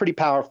mean, it's a pretty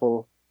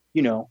powerful,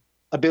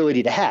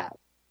 ability to have.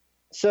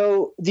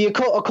 So the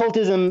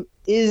occultism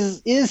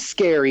is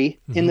scary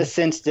in the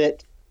sense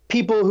that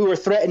people who are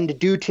threatened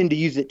do tend to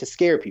use it to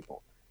scare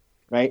people,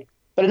 right?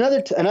 But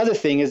another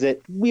thing is that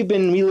we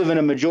live in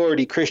a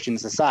majority Christian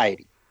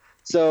society.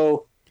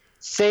 So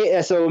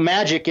so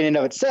magic in and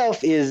of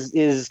itself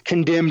is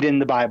condemned in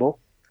the Bible,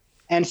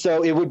 and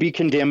so it would be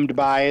condemned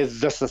by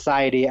the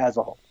society as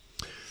a whole.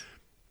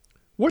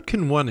 What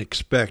can one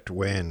expect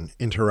when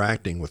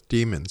interacting with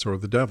demons or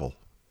the devil?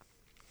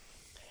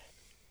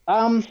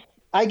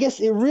 I guess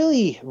it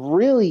really,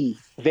 really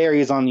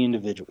varies on the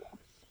individual.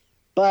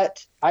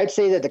 But I'd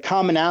say that the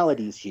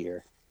commonalities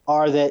here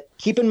are that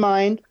keep in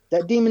mind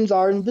that demons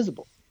are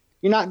invisible.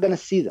 You're not going to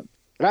see them.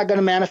 They're not going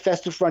to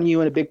manifest in front of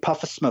you in a big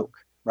puff of smoke,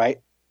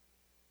 right?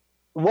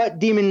 What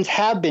demons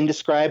have been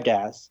described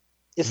as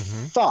is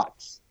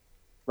thoughts,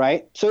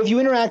 right? So if you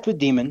interact with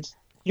demons,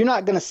 you're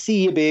not going to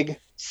see a big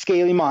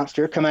scaly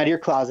monster come out of your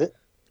closet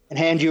and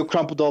hand you a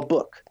crumpled old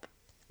book.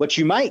 What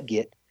you might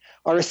get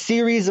are a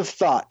series of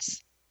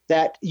thoughts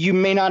that you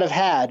may not have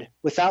had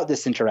without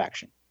this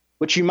interaction.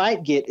 What you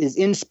might get is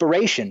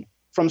inspiration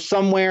from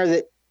somewhere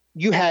that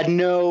you had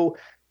no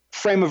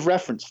frame of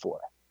reference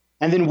for.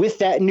 And then with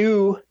that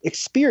new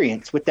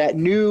experience, with that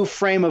new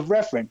frame of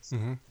reference,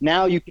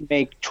 now you can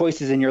make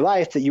choices in your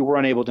life that you were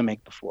unable to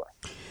make before.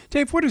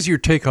 Dave, what is your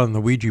take on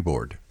the Ouija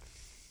board?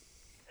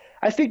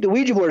 I think the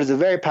Ouija board is a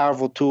very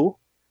powerful tool.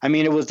 I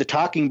mean, it was the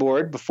talking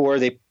board before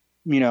they,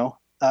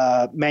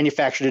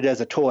 manufactured it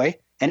as a toy,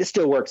 and it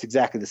still works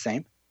exactly the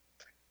same.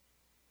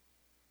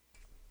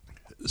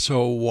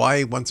 So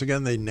why, once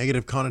again, the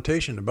negative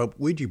connotation about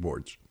Ouija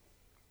boards?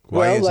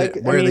 Why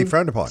are they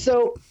frowned upon?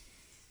 So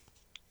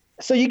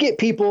you get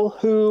people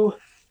who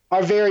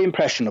are very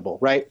impressionable,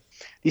 right?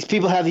 These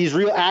people have these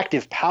real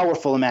active,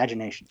 powerful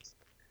imaginations.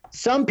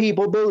 Some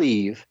people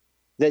believe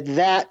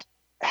that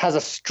has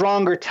a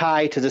stronger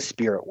tie to the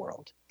spirit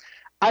world.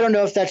 I don't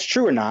know if that's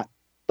true or not,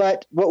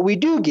 but what we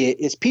do get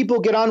is people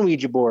get on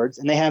Ouija boards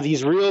and they have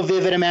these real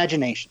vivid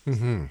imaginations.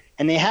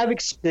 And they have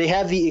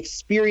the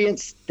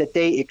experience that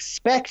they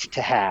expect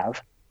to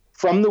have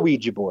from the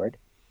Ouija board.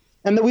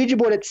 And the Ouija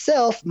board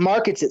itself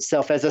markets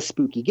itself as a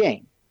spooky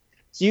game.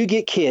 So you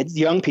get kids,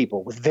 young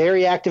people with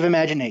very active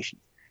imagination.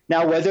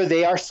 Now, whether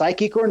they are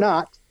psychic or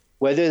not,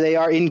 whether they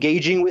are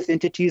engaging with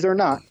entities or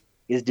not,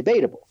 is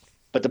debatable.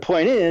 But the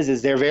point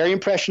is they're very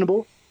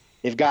impressionable.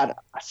 They've got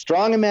a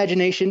strong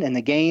imagination, and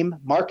the game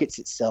markets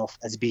itself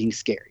as being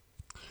scary.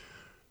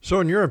 So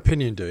in your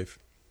opinion, Dave,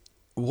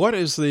 what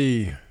is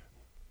the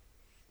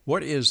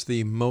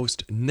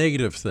most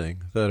negative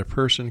thing that a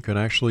person can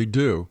actually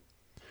do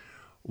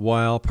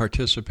while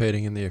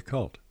participating in the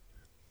occult?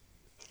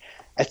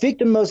 I think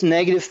the most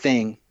negative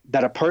thing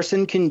that a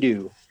person can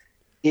do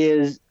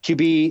is to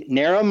be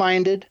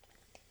narrow-minded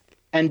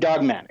and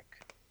dogmatic.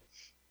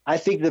 I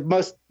think the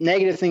most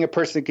negative thing a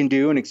person can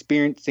do in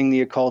experiencing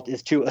the occult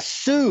is to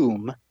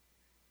assume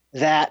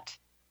that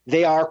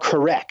they are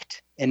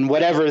correct in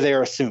whatever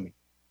they're assuming,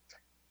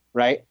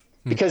 right?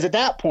 Because at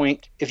that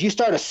point, if you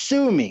start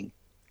assuming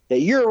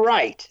that you're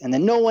right and that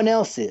no one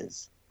else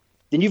is,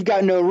 then you've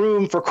got no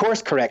room for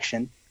course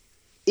correction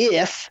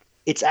if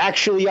it's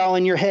actually all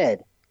in your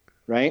head,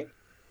 right?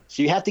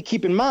 So you have to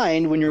keep in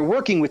mind when you're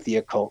working with the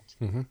occult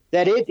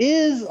that it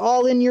is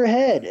all in your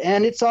head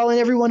and it's all in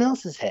everyone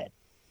else's head.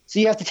 So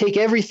you have to take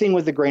everything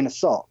with a grain of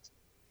salt.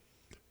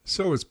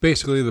 So it's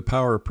basically the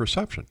power of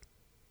perception.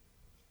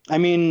 I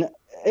mean,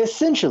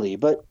 essentially,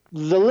 but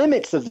the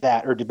limits of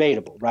that are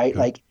debatable, right?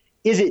 Like,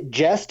 is it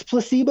just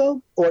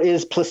placebo, or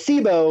is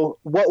placebo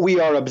what we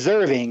are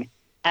observing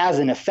as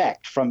an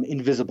effect from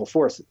invisible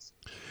forces?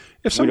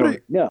 If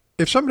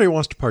somebody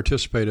wants to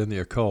participate in the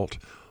occult,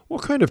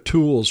 what kind of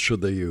tools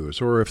should they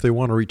use, or if they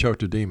want to reach out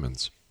to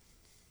demons?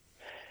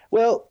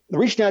 Well,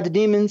 reaching out to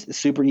demons is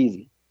super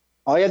easy.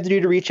 All you have to do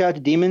to reach out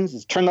to demons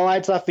is turn the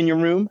lights off in your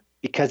room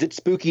because it's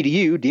spooky to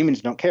you.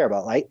 Demons don't care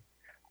about light.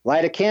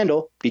 Light a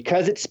candle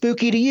because it's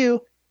spooky to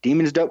you.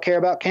 Demons don't care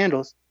about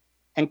candles.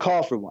 And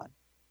call for one.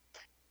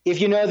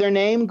 If you know their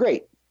name,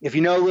 great. If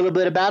you know a little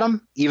bit about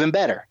them, even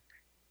better.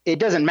 It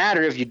doesn't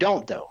matter if you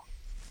don't, though,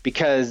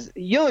 because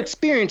you'll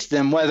experience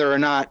them whether or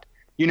not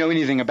you know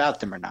anything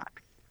about them or not.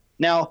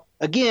 Now,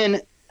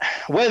 again,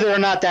 whether or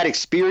not that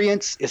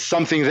experience is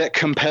something that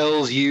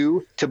compels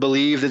you to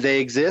believe that they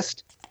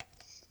exist,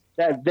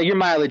 that your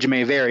mileage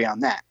may vary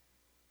on that.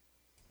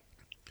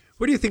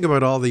 What do you think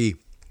about all the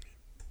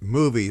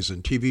movies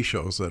and TV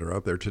shows that are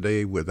out there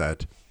today with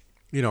that,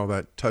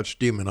 that touch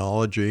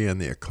demonology and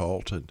the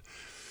occult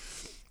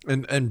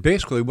and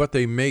basically what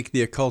they make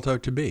the occult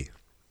out to be?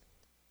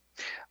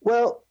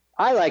 Well,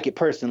 I like it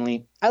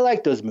personally. I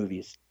like those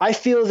movies. I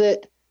feel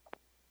that,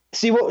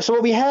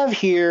 what we have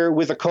here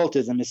with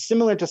occultism is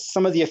similar to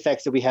some of the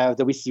effects that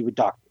we see with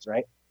doctors,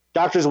 right?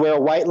 Doctors wear a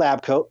white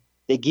lab coat.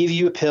 They give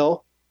you a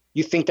pill.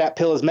 You think that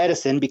pill is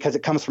medicine because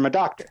it comes from a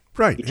doctor.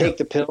 Right. You take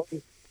the pill,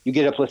 you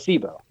get a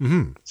placebo.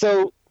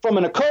 So from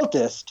an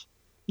occultist,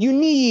 you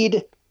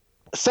need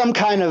some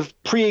kind of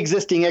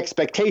pre-existing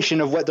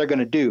expectation of what they're going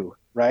to do,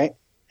 right?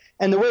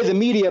 And the way the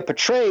media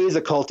portrays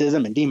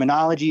occultism and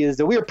demonology is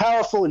that we're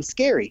powerful and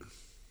scary.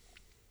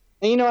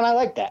 And I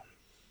like that.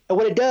 And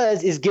what it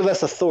does is give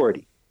us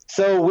authority.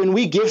 So when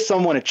we give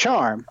someone a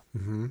charm,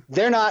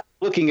 they're not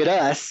looking at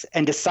us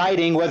and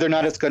deciding whether or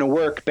not it's going to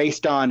work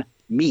based on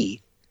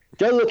me.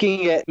 they're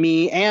looking at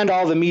me and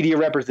all the media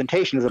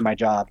representations of my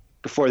job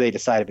before they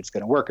decide if it's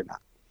going to work or not.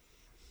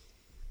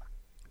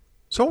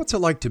 So what's it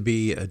like to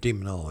be a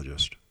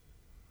demonologist?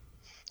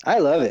 I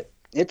love it.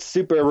 It's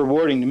super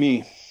rewarding to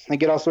me. I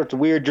get all sorts of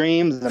weird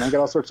dreams, and I get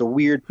all sorts of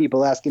weird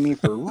people asking me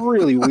for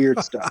really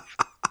weird stuff.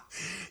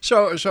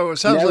 So it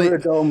sounds Never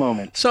a dull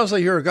moment. Sounds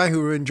like you're a guy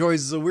who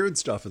enjoys the weird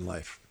stuff in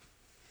life.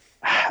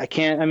 I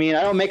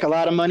don't make a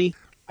lot of money.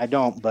 I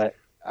don't, but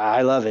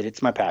I love it.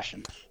 It's my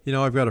passion. You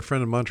know, I've got a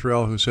friend in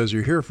Montreal who says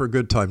you're here for a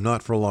good time,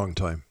 not for a long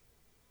time.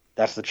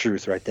 That's the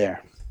truth right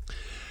there.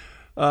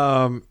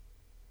 The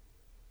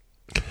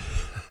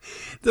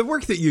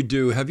work that you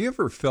do, have you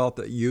ever felt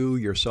that you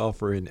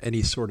yourself are in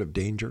any sort of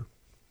danger?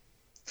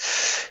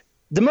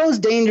 The most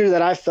danger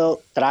that I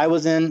felt that I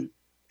was in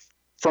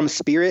from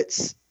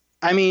spirits,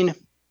 I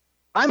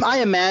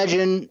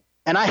imagine,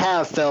 and I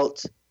have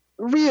felt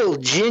real,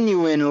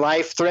 genuine,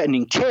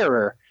 life-threatening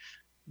terror,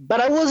 but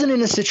I wasn't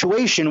in a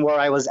situation where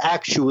I was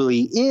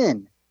actually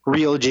in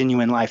real,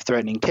 genuine,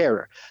 life-threatening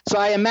terror. So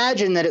I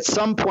imagine that at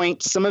some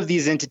point, some of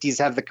these entities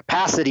have the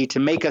capacity to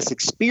make us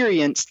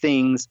experience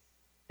things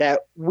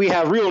that we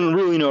have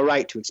really no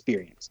right to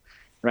experience,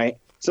 right?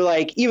 So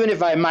like, even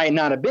if I might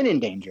not have been in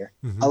danger,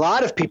 a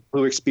lot of people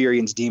who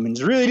experience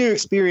demons really do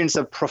experience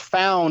a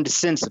profound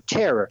sense of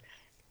terror.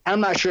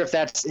 I'm not sure if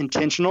that's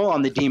intentional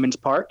on the demon's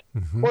part,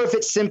 or if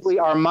it's simply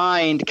our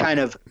mind kind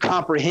of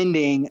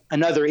comprehending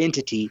another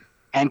entity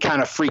and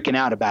kind of freaking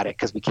out about it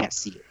because we can't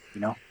see it,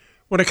 you know?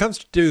 When it comes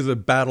to the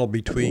battle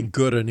between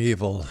good and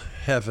evil,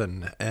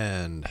 heaven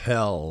and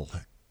hell,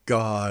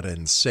 God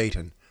and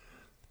Satan,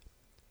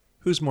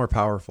 who's more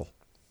powerful?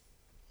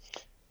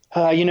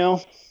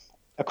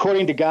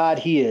 According to God,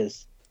 he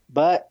is.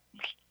 But,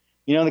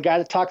 the guy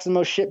that talks the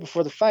most shit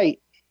before the fight,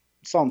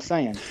 that's all I'm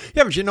saying.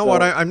 Yeah, but you know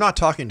what? I'm not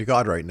talking to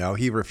God right now.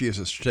 He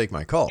refuses to take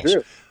my calls.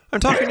 True. I'm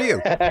talking to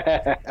you.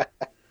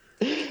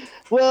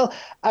 Well,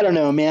 I don't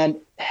know, man.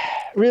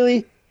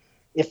 Really,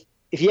 if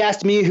you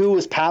asked me who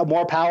was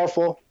more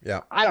powerful,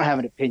 I don't have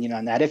an opinion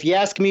on that. If you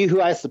ask me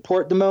who I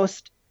support the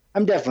most,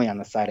 I'm definitely on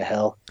the side of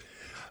hell.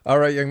 All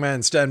right, young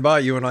man, stand by.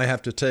 You and I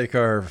have to take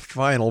our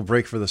final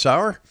break for this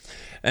hour.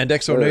 And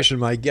Exonation,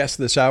 my guest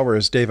this hour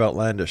is Dave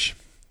Outlandish.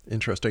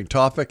 Interesting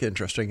topic,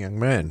 interesting young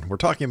man. We're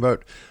talking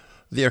about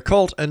the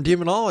occult and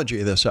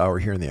demonology this hour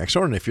here in the X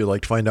Zone. And if you'd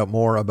like to find out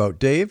more about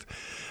Dave,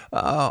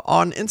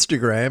 on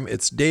Instagram,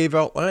 it's Dave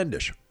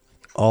Outlandish.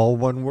 All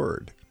one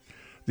word.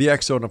 The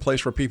X Zone, a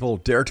place where people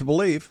dare to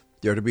believe,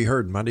 dare to be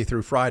heard Monday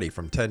through Friday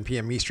from 10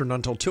 p.m. Eastern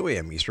until 2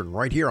 a.m. Eastern,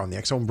 right here on the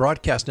X Zone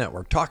Broadcast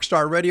Network,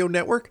 Talkstar Radio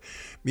Network,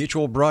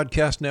 Mutual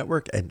Broadcast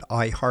Network, and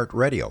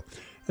iHeartRadio.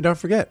 And don't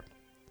forget,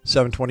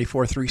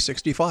 724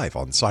 365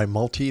 on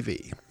Simul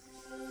TV.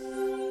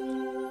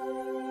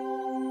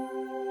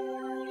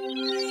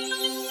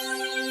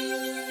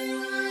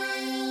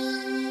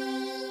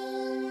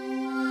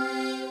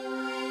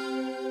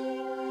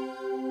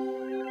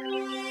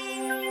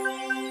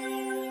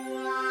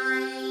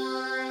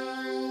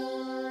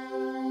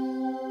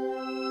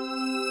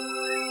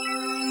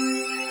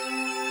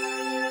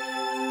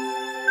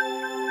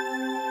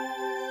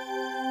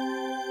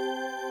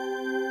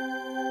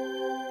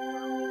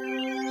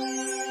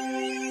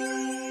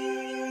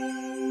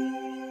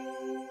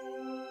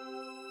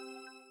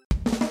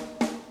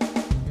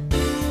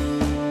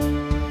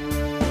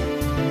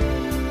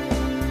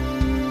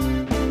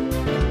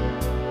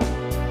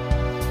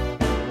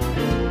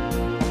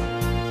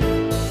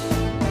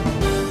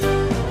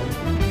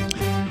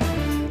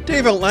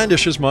 Dave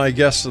Outlandish is my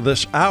guest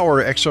this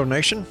hour,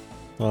 Exonation.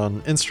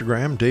 On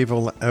Instagram, Dave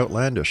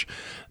Outlandish.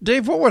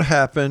 Dave, what would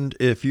happen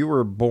if you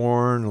were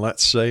born,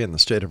 let's say, in the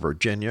state of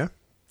Virginia,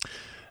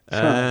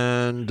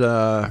 and,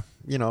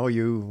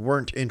 you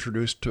weren't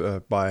introduced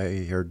by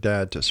your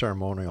dad to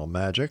ceremonial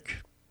magic,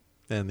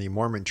 and the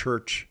Mormon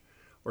church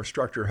or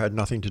structure had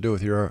nothing to do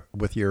with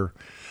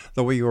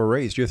the way you were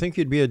raised? Do you think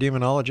you'd be a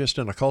demonologist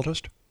and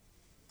occultist?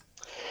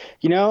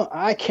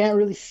 I can't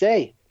really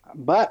say.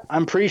 But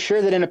I'm pretty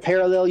sure that in a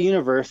parallel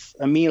universe,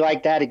 a me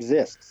like that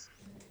exists.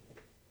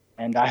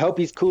 And I hope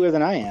he's cooler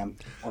than I am.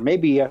 Or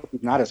maybe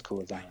he's not as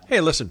cool as I am.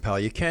 Hey, listen,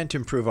 pal, you can't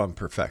improve on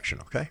perfection,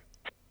 okay?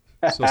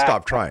 So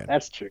stop trying.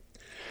 That's true.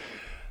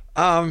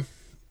 Are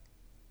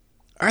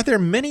there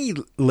many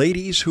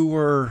ladies who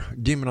are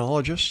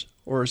demonologists?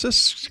 Or is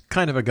this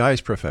kind of a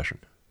guy's profession?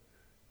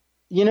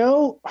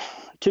 To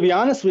be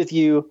honest with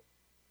you,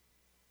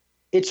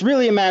 it's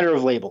really a matter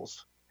of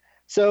labels.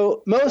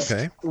 So most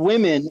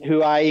women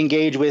who I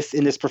engage with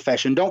in this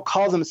profession don't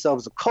call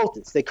themselves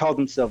occultists. They call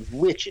themselves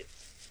witches,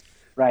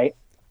 right?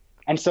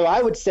 And so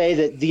I would say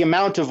that the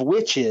amount of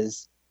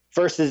witches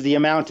versus the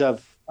amount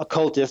of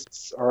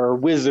occultists or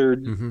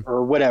wizards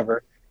or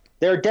whatever,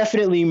 there are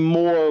definitely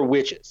more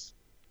witches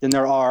than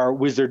there are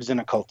wizards and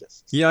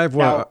occultists. Yeah,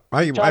 Go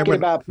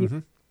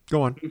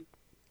on.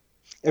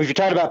 If you're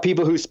talking about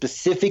people who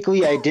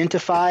specifically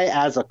identify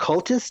as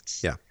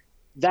occultists,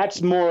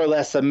 that's more or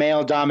less a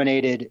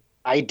male-dominated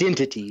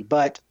identity.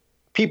 But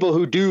people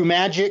who do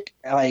magic,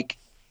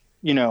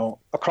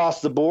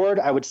 across the board,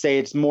 I would say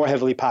it's more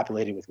heavily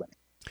populated with women.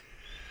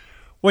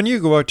 When you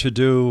go out to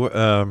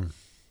do,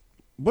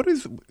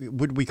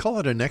 would we call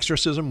it an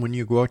exorcism when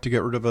you go out to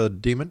get rid of a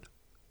demon?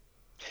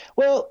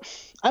 Well,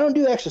 I don't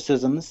do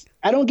exorcisms.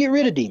 I don't get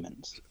rid of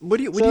demons. What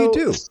do you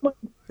do?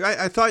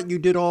 I thought you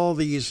did all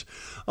these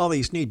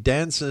neat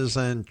dances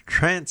and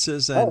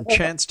trances and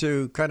chants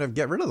to kind of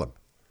get rid of them.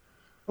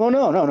 Oh,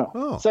 no.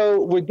 Oh.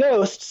 So with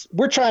ghosts,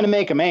 we're trying to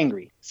make them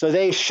angry so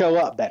they show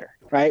up better,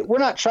 right? We're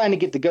not trying to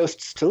get the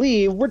ghosts to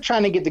leave. We're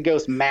trying to get the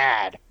ghosts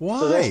mad. Why?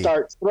 So they'll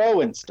start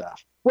throwing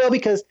stuff. Well,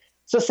 because,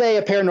 so say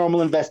a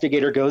paranormal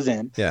investigator goes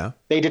in. Yeah.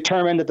 They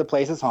determine that the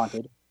place is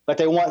haunted, but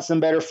they want some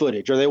better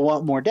footage or they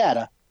want more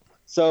data.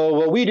 So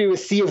what we do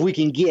is see if we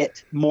can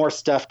get more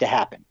stuff to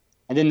happen.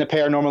 And then the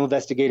paranormal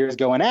investigators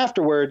go in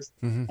afterwards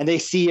and they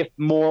see if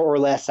more or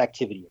less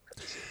activity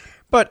occurs.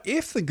 But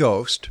if the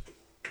ghost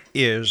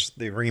is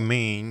the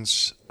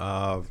remains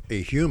of a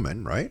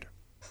human, right?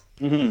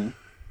 Mm-hmm.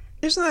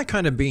 Isn't that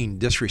kind of being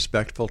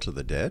disrespectful to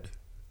the dead?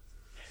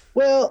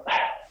 Well,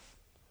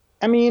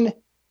 I mean,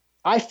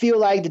 I feel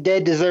like the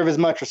dead deserve as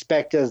much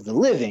respect as the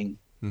living,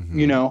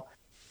 you know,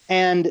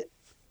 and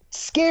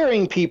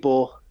scaring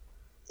people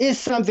is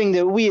something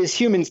that we as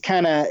humans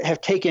kind of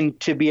have taken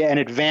to be an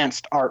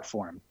advanced art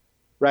form,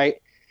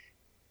 right?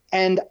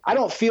 And I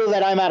don't feel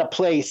that I'm at a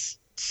place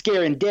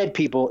scaring dead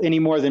people any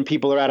more than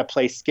people are at a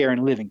place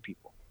scaring living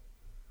people.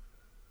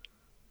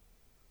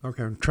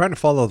 Okay, I'm trying to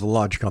follow the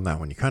logic on that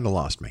one. You kind of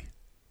lost me.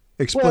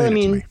 Explain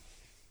it to me.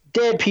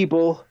 Dead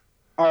people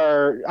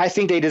I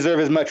think they deserve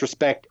as much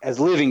respect as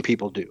living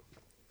people do.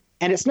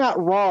 And it's not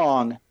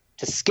wrong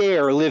to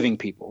scare living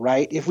people,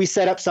 right? If we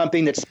set up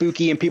something that's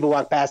spooky and people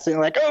walk past it and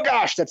like, oh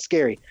gosh, that's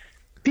scary.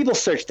 People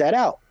search that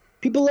out.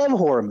 People love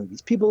horror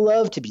movies. People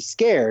love to be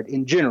scared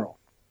in general.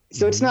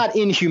 So it's not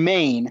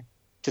inhumane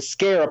to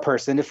scare a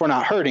person if we're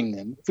not hurting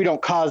them, if we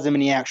don't cause them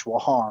any actual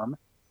harm,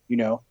 you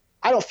know.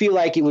 I don't feel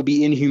like it would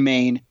be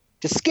inhumane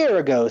to scare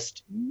a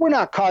ghost. We're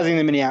not causing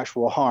them any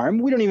actual harm.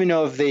 We don't even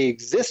know if they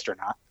exist or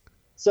not.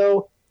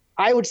 So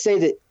I would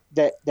say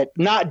that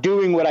not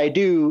doing what I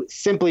do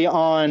simply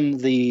on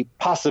the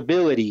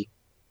possibility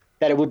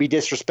that it would be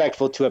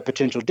disrespectful to a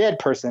potential dead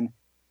person,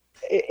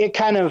 it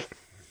kind of,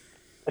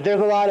 there's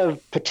a lot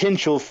of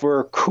potential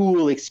for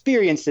cool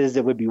experiences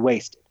that would be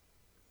wasted.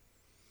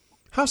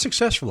 How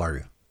successful are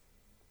you?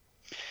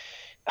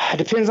 It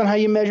depends on how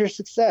you measure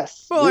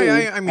success. Well,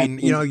 really. I mean,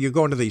 you know, you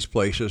go into these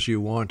places, you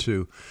want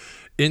to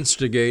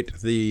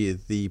instigate the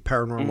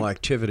paranormal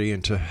activity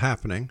into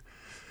happening.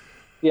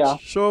 Yeah.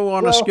 So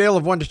on a scale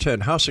of 1 to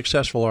 10, how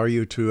successful are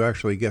you to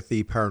actually get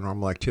the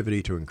paranormal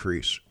activity to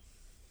increase?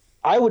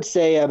 I would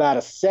say about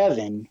a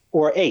 7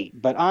 or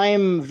 8, but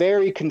I'm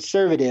very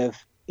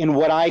conservative in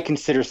what I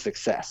consider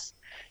success.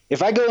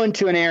 If I go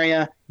into an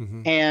area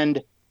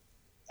and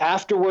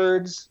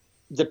afterwards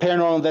the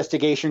paranormal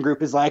investigation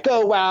group is like,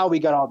 oh, wow, we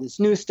got all this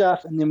new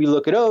stuff. And then we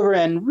look it over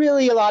and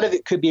really a lot of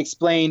it could be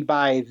explained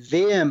by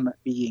them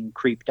being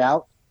creeped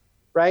out,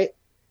 right?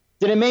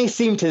 Then it may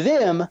seem to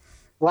them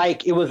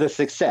like it was a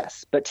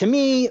success. But to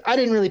me, I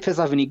didn't really piss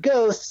off any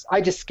ghosts. I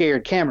just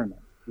scared cameramen,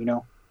 you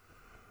know?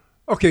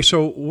 Okay,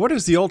 so what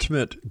is the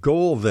ultimate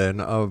goal then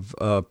of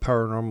a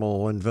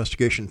paranormal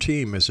investigation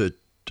team? Is it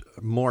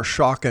more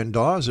shock and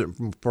awe? Is it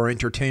for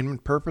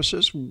entertainment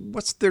purposes?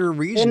 What's their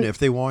reason if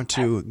they want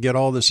to get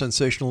all the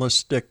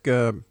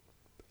sensationalistic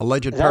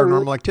alleged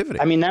paranormal activity?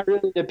 I mean, that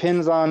really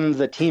depends on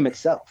the team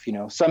itself. You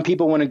know, some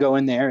people want to go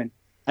in there and,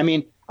 I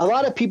mean, a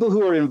lot of people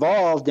who are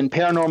involved in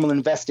paranormal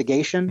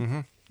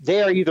investigation,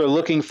 they are either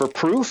looking for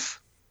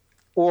proof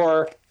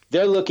or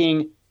they're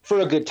looking for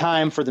a good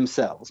time for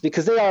themselves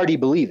because they already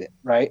believe it,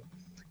 right?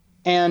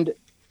 And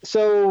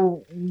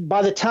so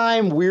by the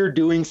time we're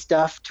doing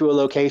stuff to a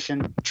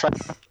location,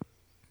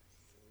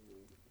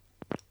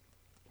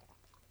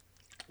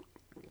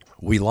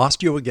 we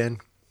lost you again.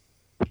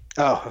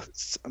 Oh,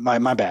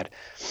 my bad.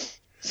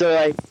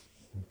 So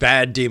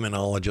bad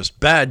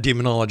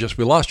demonologist.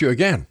 We lost you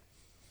again.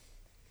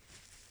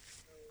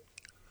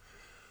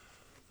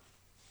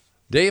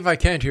 Dave, I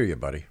can't hear you,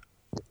 buddy.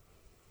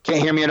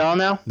 Can't hear me at all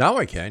now? Now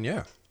I can,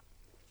 yeah.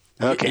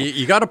 Okay.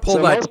 You got to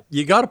pull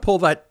You got to pull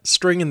that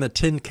string in the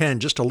tin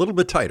can just a little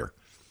bit tighter.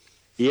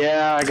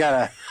 Yeah, I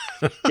gotta.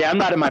 Yeah, I'm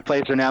not in my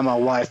place right now. I'm on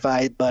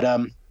Wi-Fi, but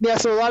yeah.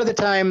 So a lot of the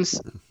times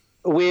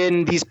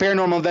when these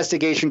paranormal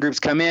investigation groups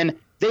come in,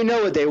 they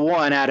know what they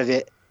want out of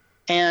it,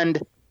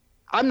 and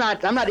I'm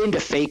not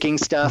into faking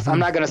stuff. I'm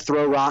not gonna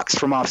throw rocks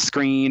from off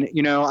screen.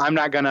 You know, I'm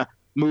not gonna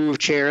move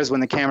chairs when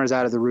the camera's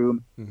out of the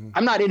room.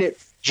 I'm not in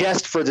it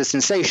just for the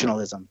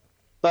sensationalism,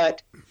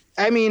 but.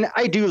 I mean,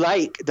 I do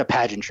like the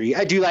pageantry.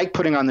 I do like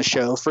putting on the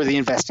show for the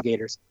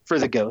investigators, for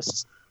the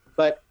ghosts.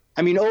 But,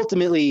 I mean,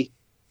 ultimately,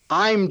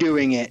 I'm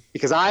doing it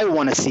because I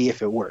want to see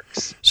if it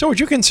works. So would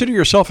you consider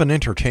yourself an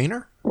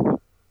entertainer?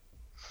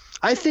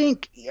 I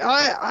think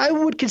I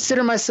would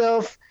consider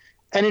myself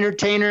an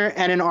entertainer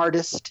and an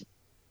artist,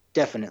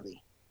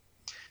 definitely.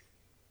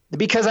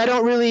 Because I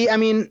don't really, I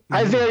mean,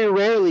 I very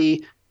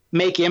rarely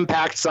make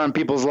impacts on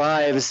people's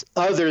lives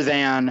other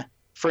than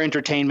for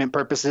entertainment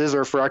purposes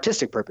or for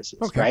artistic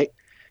purposes, right?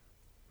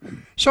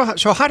 So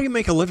how do you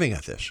make a living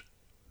at this?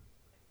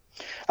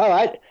 Oh,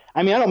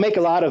 I mean, I don't make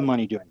a lot of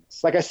money doing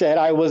this. Like I said,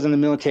 I was in the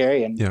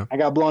military and I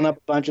got blown up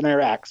a bunch in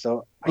Iraq.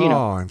 So,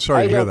 I'm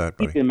sorry to hear that,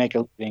 buddy. I don't need to make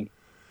a living.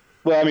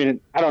 Well, I mean,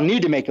 I don't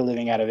need to make a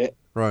living out of it.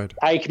 Right.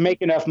 I can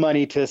make enough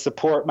money to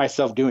support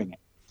myself doing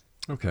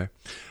it. Okay.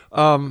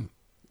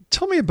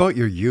 Tell me about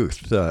your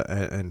youth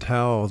and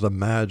how the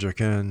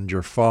magic and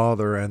your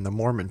father and the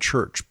Mormon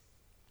church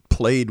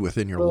played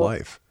within your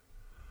life.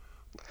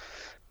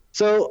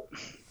 So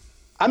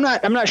I'm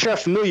not sure how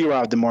familiar you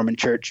are with the Mormon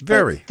church.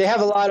 Very. They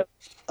have a lot of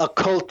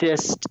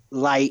occultist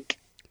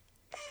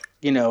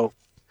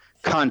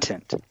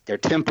content. Their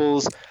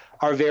temples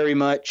are very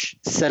much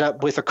set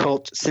up with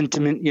occult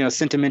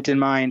sentiment in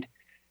mind.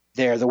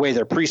 The way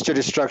their priesthood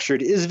is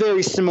structured is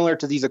very similar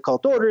to these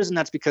occult orders, and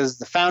that's because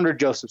the founder,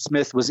 Joseph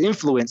Smith, was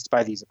influenced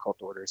by these occult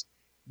orders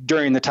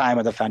during the time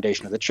of the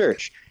foundation of the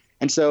church.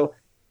 And so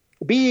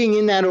being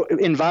in that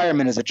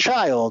environment as a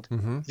child,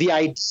 the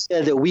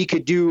idea that we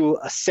could do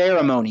a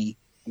ceremony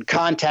and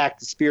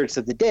contact the spirits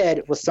of the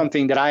dead was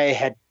something that I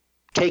had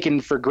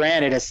taken for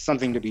granted as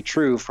something to be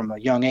true from a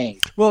young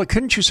age. Well,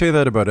 couldn't you say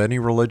that about any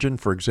religion?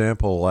 For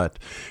example, that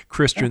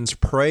Christians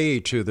pray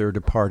to their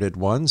departed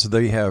ones.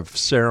 They have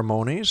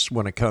ceremonies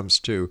when it comes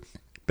to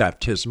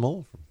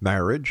baptismal,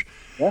 marriage,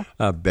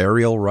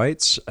 burial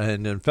rites.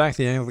 And in fact,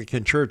 the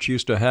Anglican Church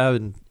used to have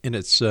in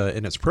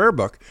its prayer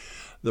book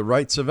the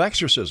rites of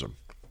exorcism.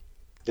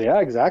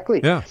 Yeah,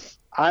 exactly. Yeah.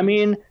 I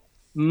mean,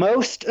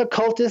 most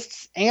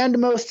occultists and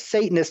most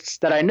Satanists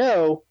that I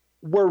know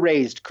were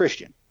raised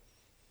Christian.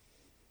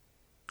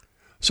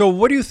 So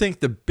what do you think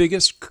the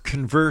biggest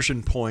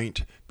conversion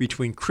point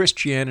between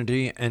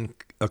Christianity and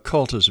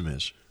occultism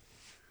is?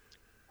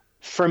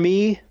 For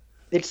me,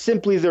 it's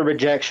simply the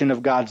rejection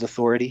of God's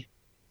authority.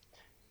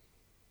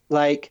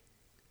 Like,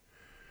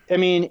 I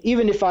mean,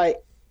 even if I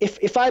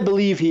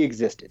believe he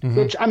existed,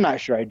 which I'm not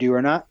sure I do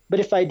or not,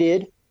 but if I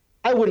did,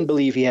 I wouldn't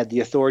believe he had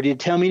the authority to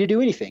tell me to do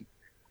anything.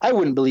 I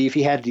wouldn't believe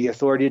he had the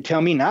authority to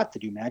tell me not to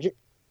do magic.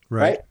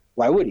 Right?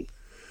 Why would he?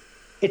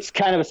 It's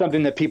kind of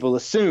something that people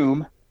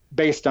assume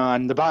based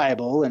on the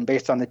Bible and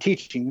based on the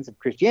teachings of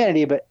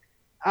Christianity. But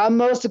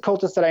most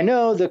occultists that I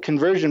know, the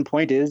conversion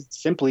point is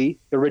simply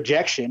the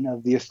rejection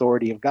of the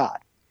authority of God.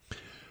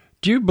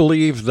 Do you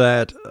believe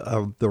that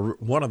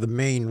one of the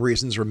main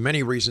reasons or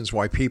many reasons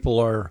why people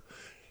are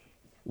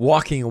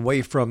walking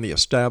away from the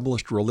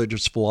established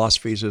religious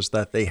philosophies is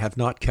that they have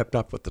not kept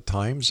up with the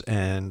times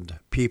and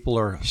people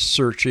are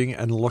searching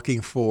and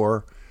looking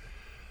for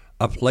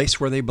a place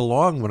where they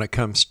belong when it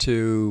comes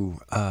to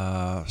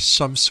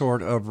some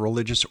sort of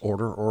religious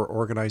order or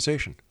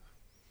organization?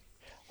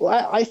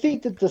 Well, I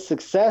think that the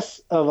success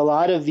of a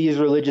lot of these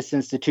religious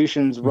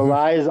institutions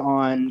relies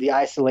on the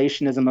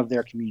isolationism of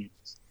their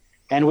communities.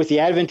 And with the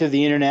advent of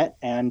the internet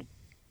and,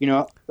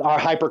 our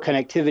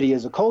hyperconnectivity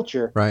as a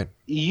culture,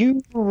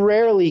 you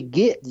rarely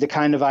get the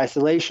kind of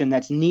isolation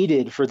that's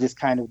needed for this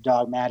kind of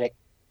dogmatic,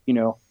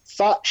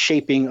 thought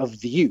shaping of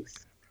the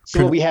youth.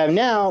 So what we have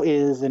now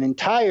is an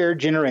entire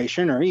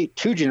generation, or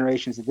 2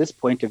 generations at this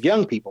point, of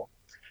young people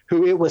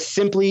who it was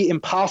simply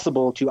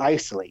impossible to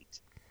isolate.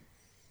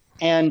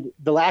 And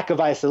the lack of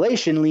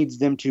isolation leads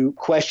them to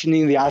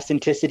questioning the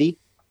authenticity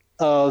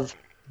of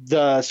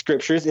the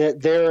scriptures.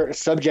 They're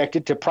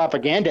subjected to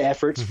propaganda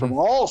efforts from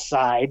all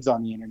sides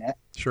on the internet.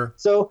 Sure.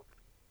 So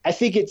I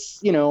think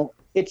it's a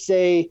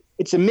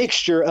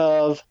mixture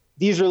of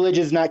these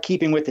religions not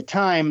keeping with the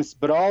times,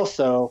 but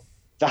also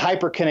the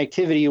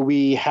hyperconnectivity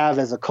we have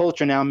as a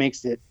culture now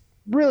makes it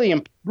really,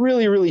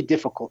 really, really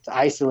difficult to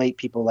isolate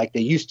people like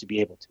they used to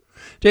be able to.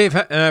 Dave,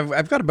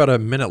 I've got about a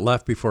minute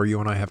left before you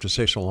and I have to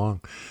say so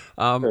long.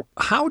 Sure.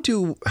 How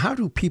do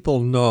people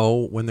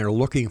know when they're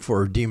looking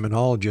for a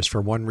demonologist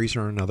for one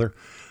reason or another,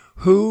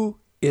 who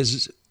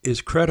is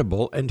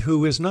credible and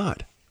who is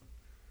not?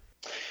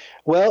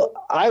 Well,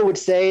 I would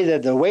say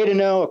that the way to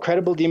know a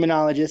credible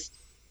demonologist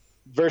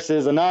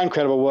versus a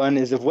non-credible one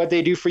is if what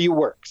they do for you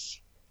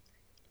works.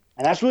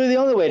 And that's really the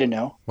only way to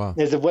know,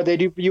 is if what they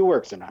do for you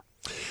works or not.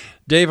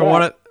 Dave,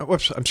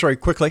 I'm sorry,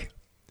 quickly.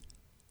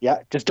 Yeah,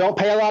 just don't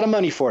pay a lot of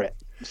money for it.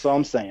 That's all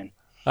I'm saying.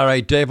 All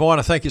right, Dave, I want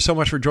to thank you so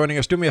much for joining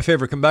us. Do me a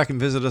favor, come back and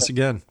visit us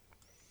again.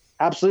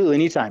 Absolutely,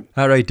 anytime.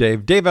 All right,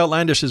 Dave. Dave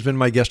Outlandish has been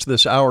my guest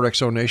this hour,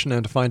 Exo Nation,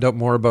 and to find out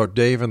more about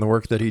Dave and the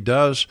work that he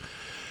does,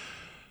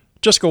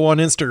 just go on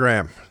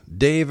Instagram,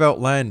 Dave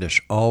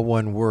Outlandish, all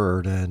one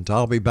word, and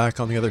I'll be back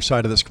on the other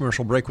side of this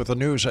commercial break with the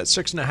news at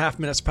 6.5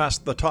 minutes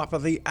past the top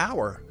of the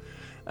hour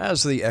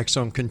as the X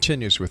Zone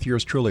continues with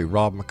yours truly,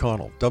 Rob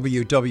McConnell.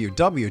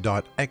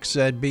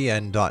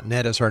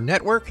 www.xzbn.net is our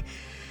network,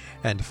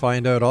 and to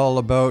find out all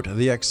about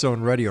the X Zone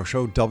Radio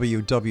Show,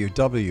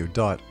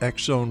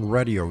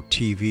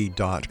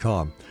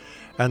 www.xzoneradiotv.com.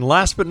 And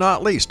last but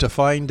not least, to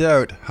find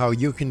out how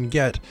you can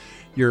get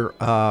your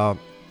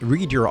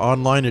read your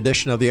online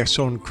edition of the X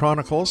Zone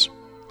Chronicles,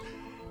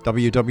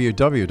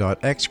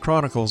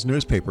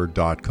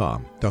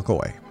 www.xchroniclesnewspaper.com. Don't go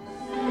away.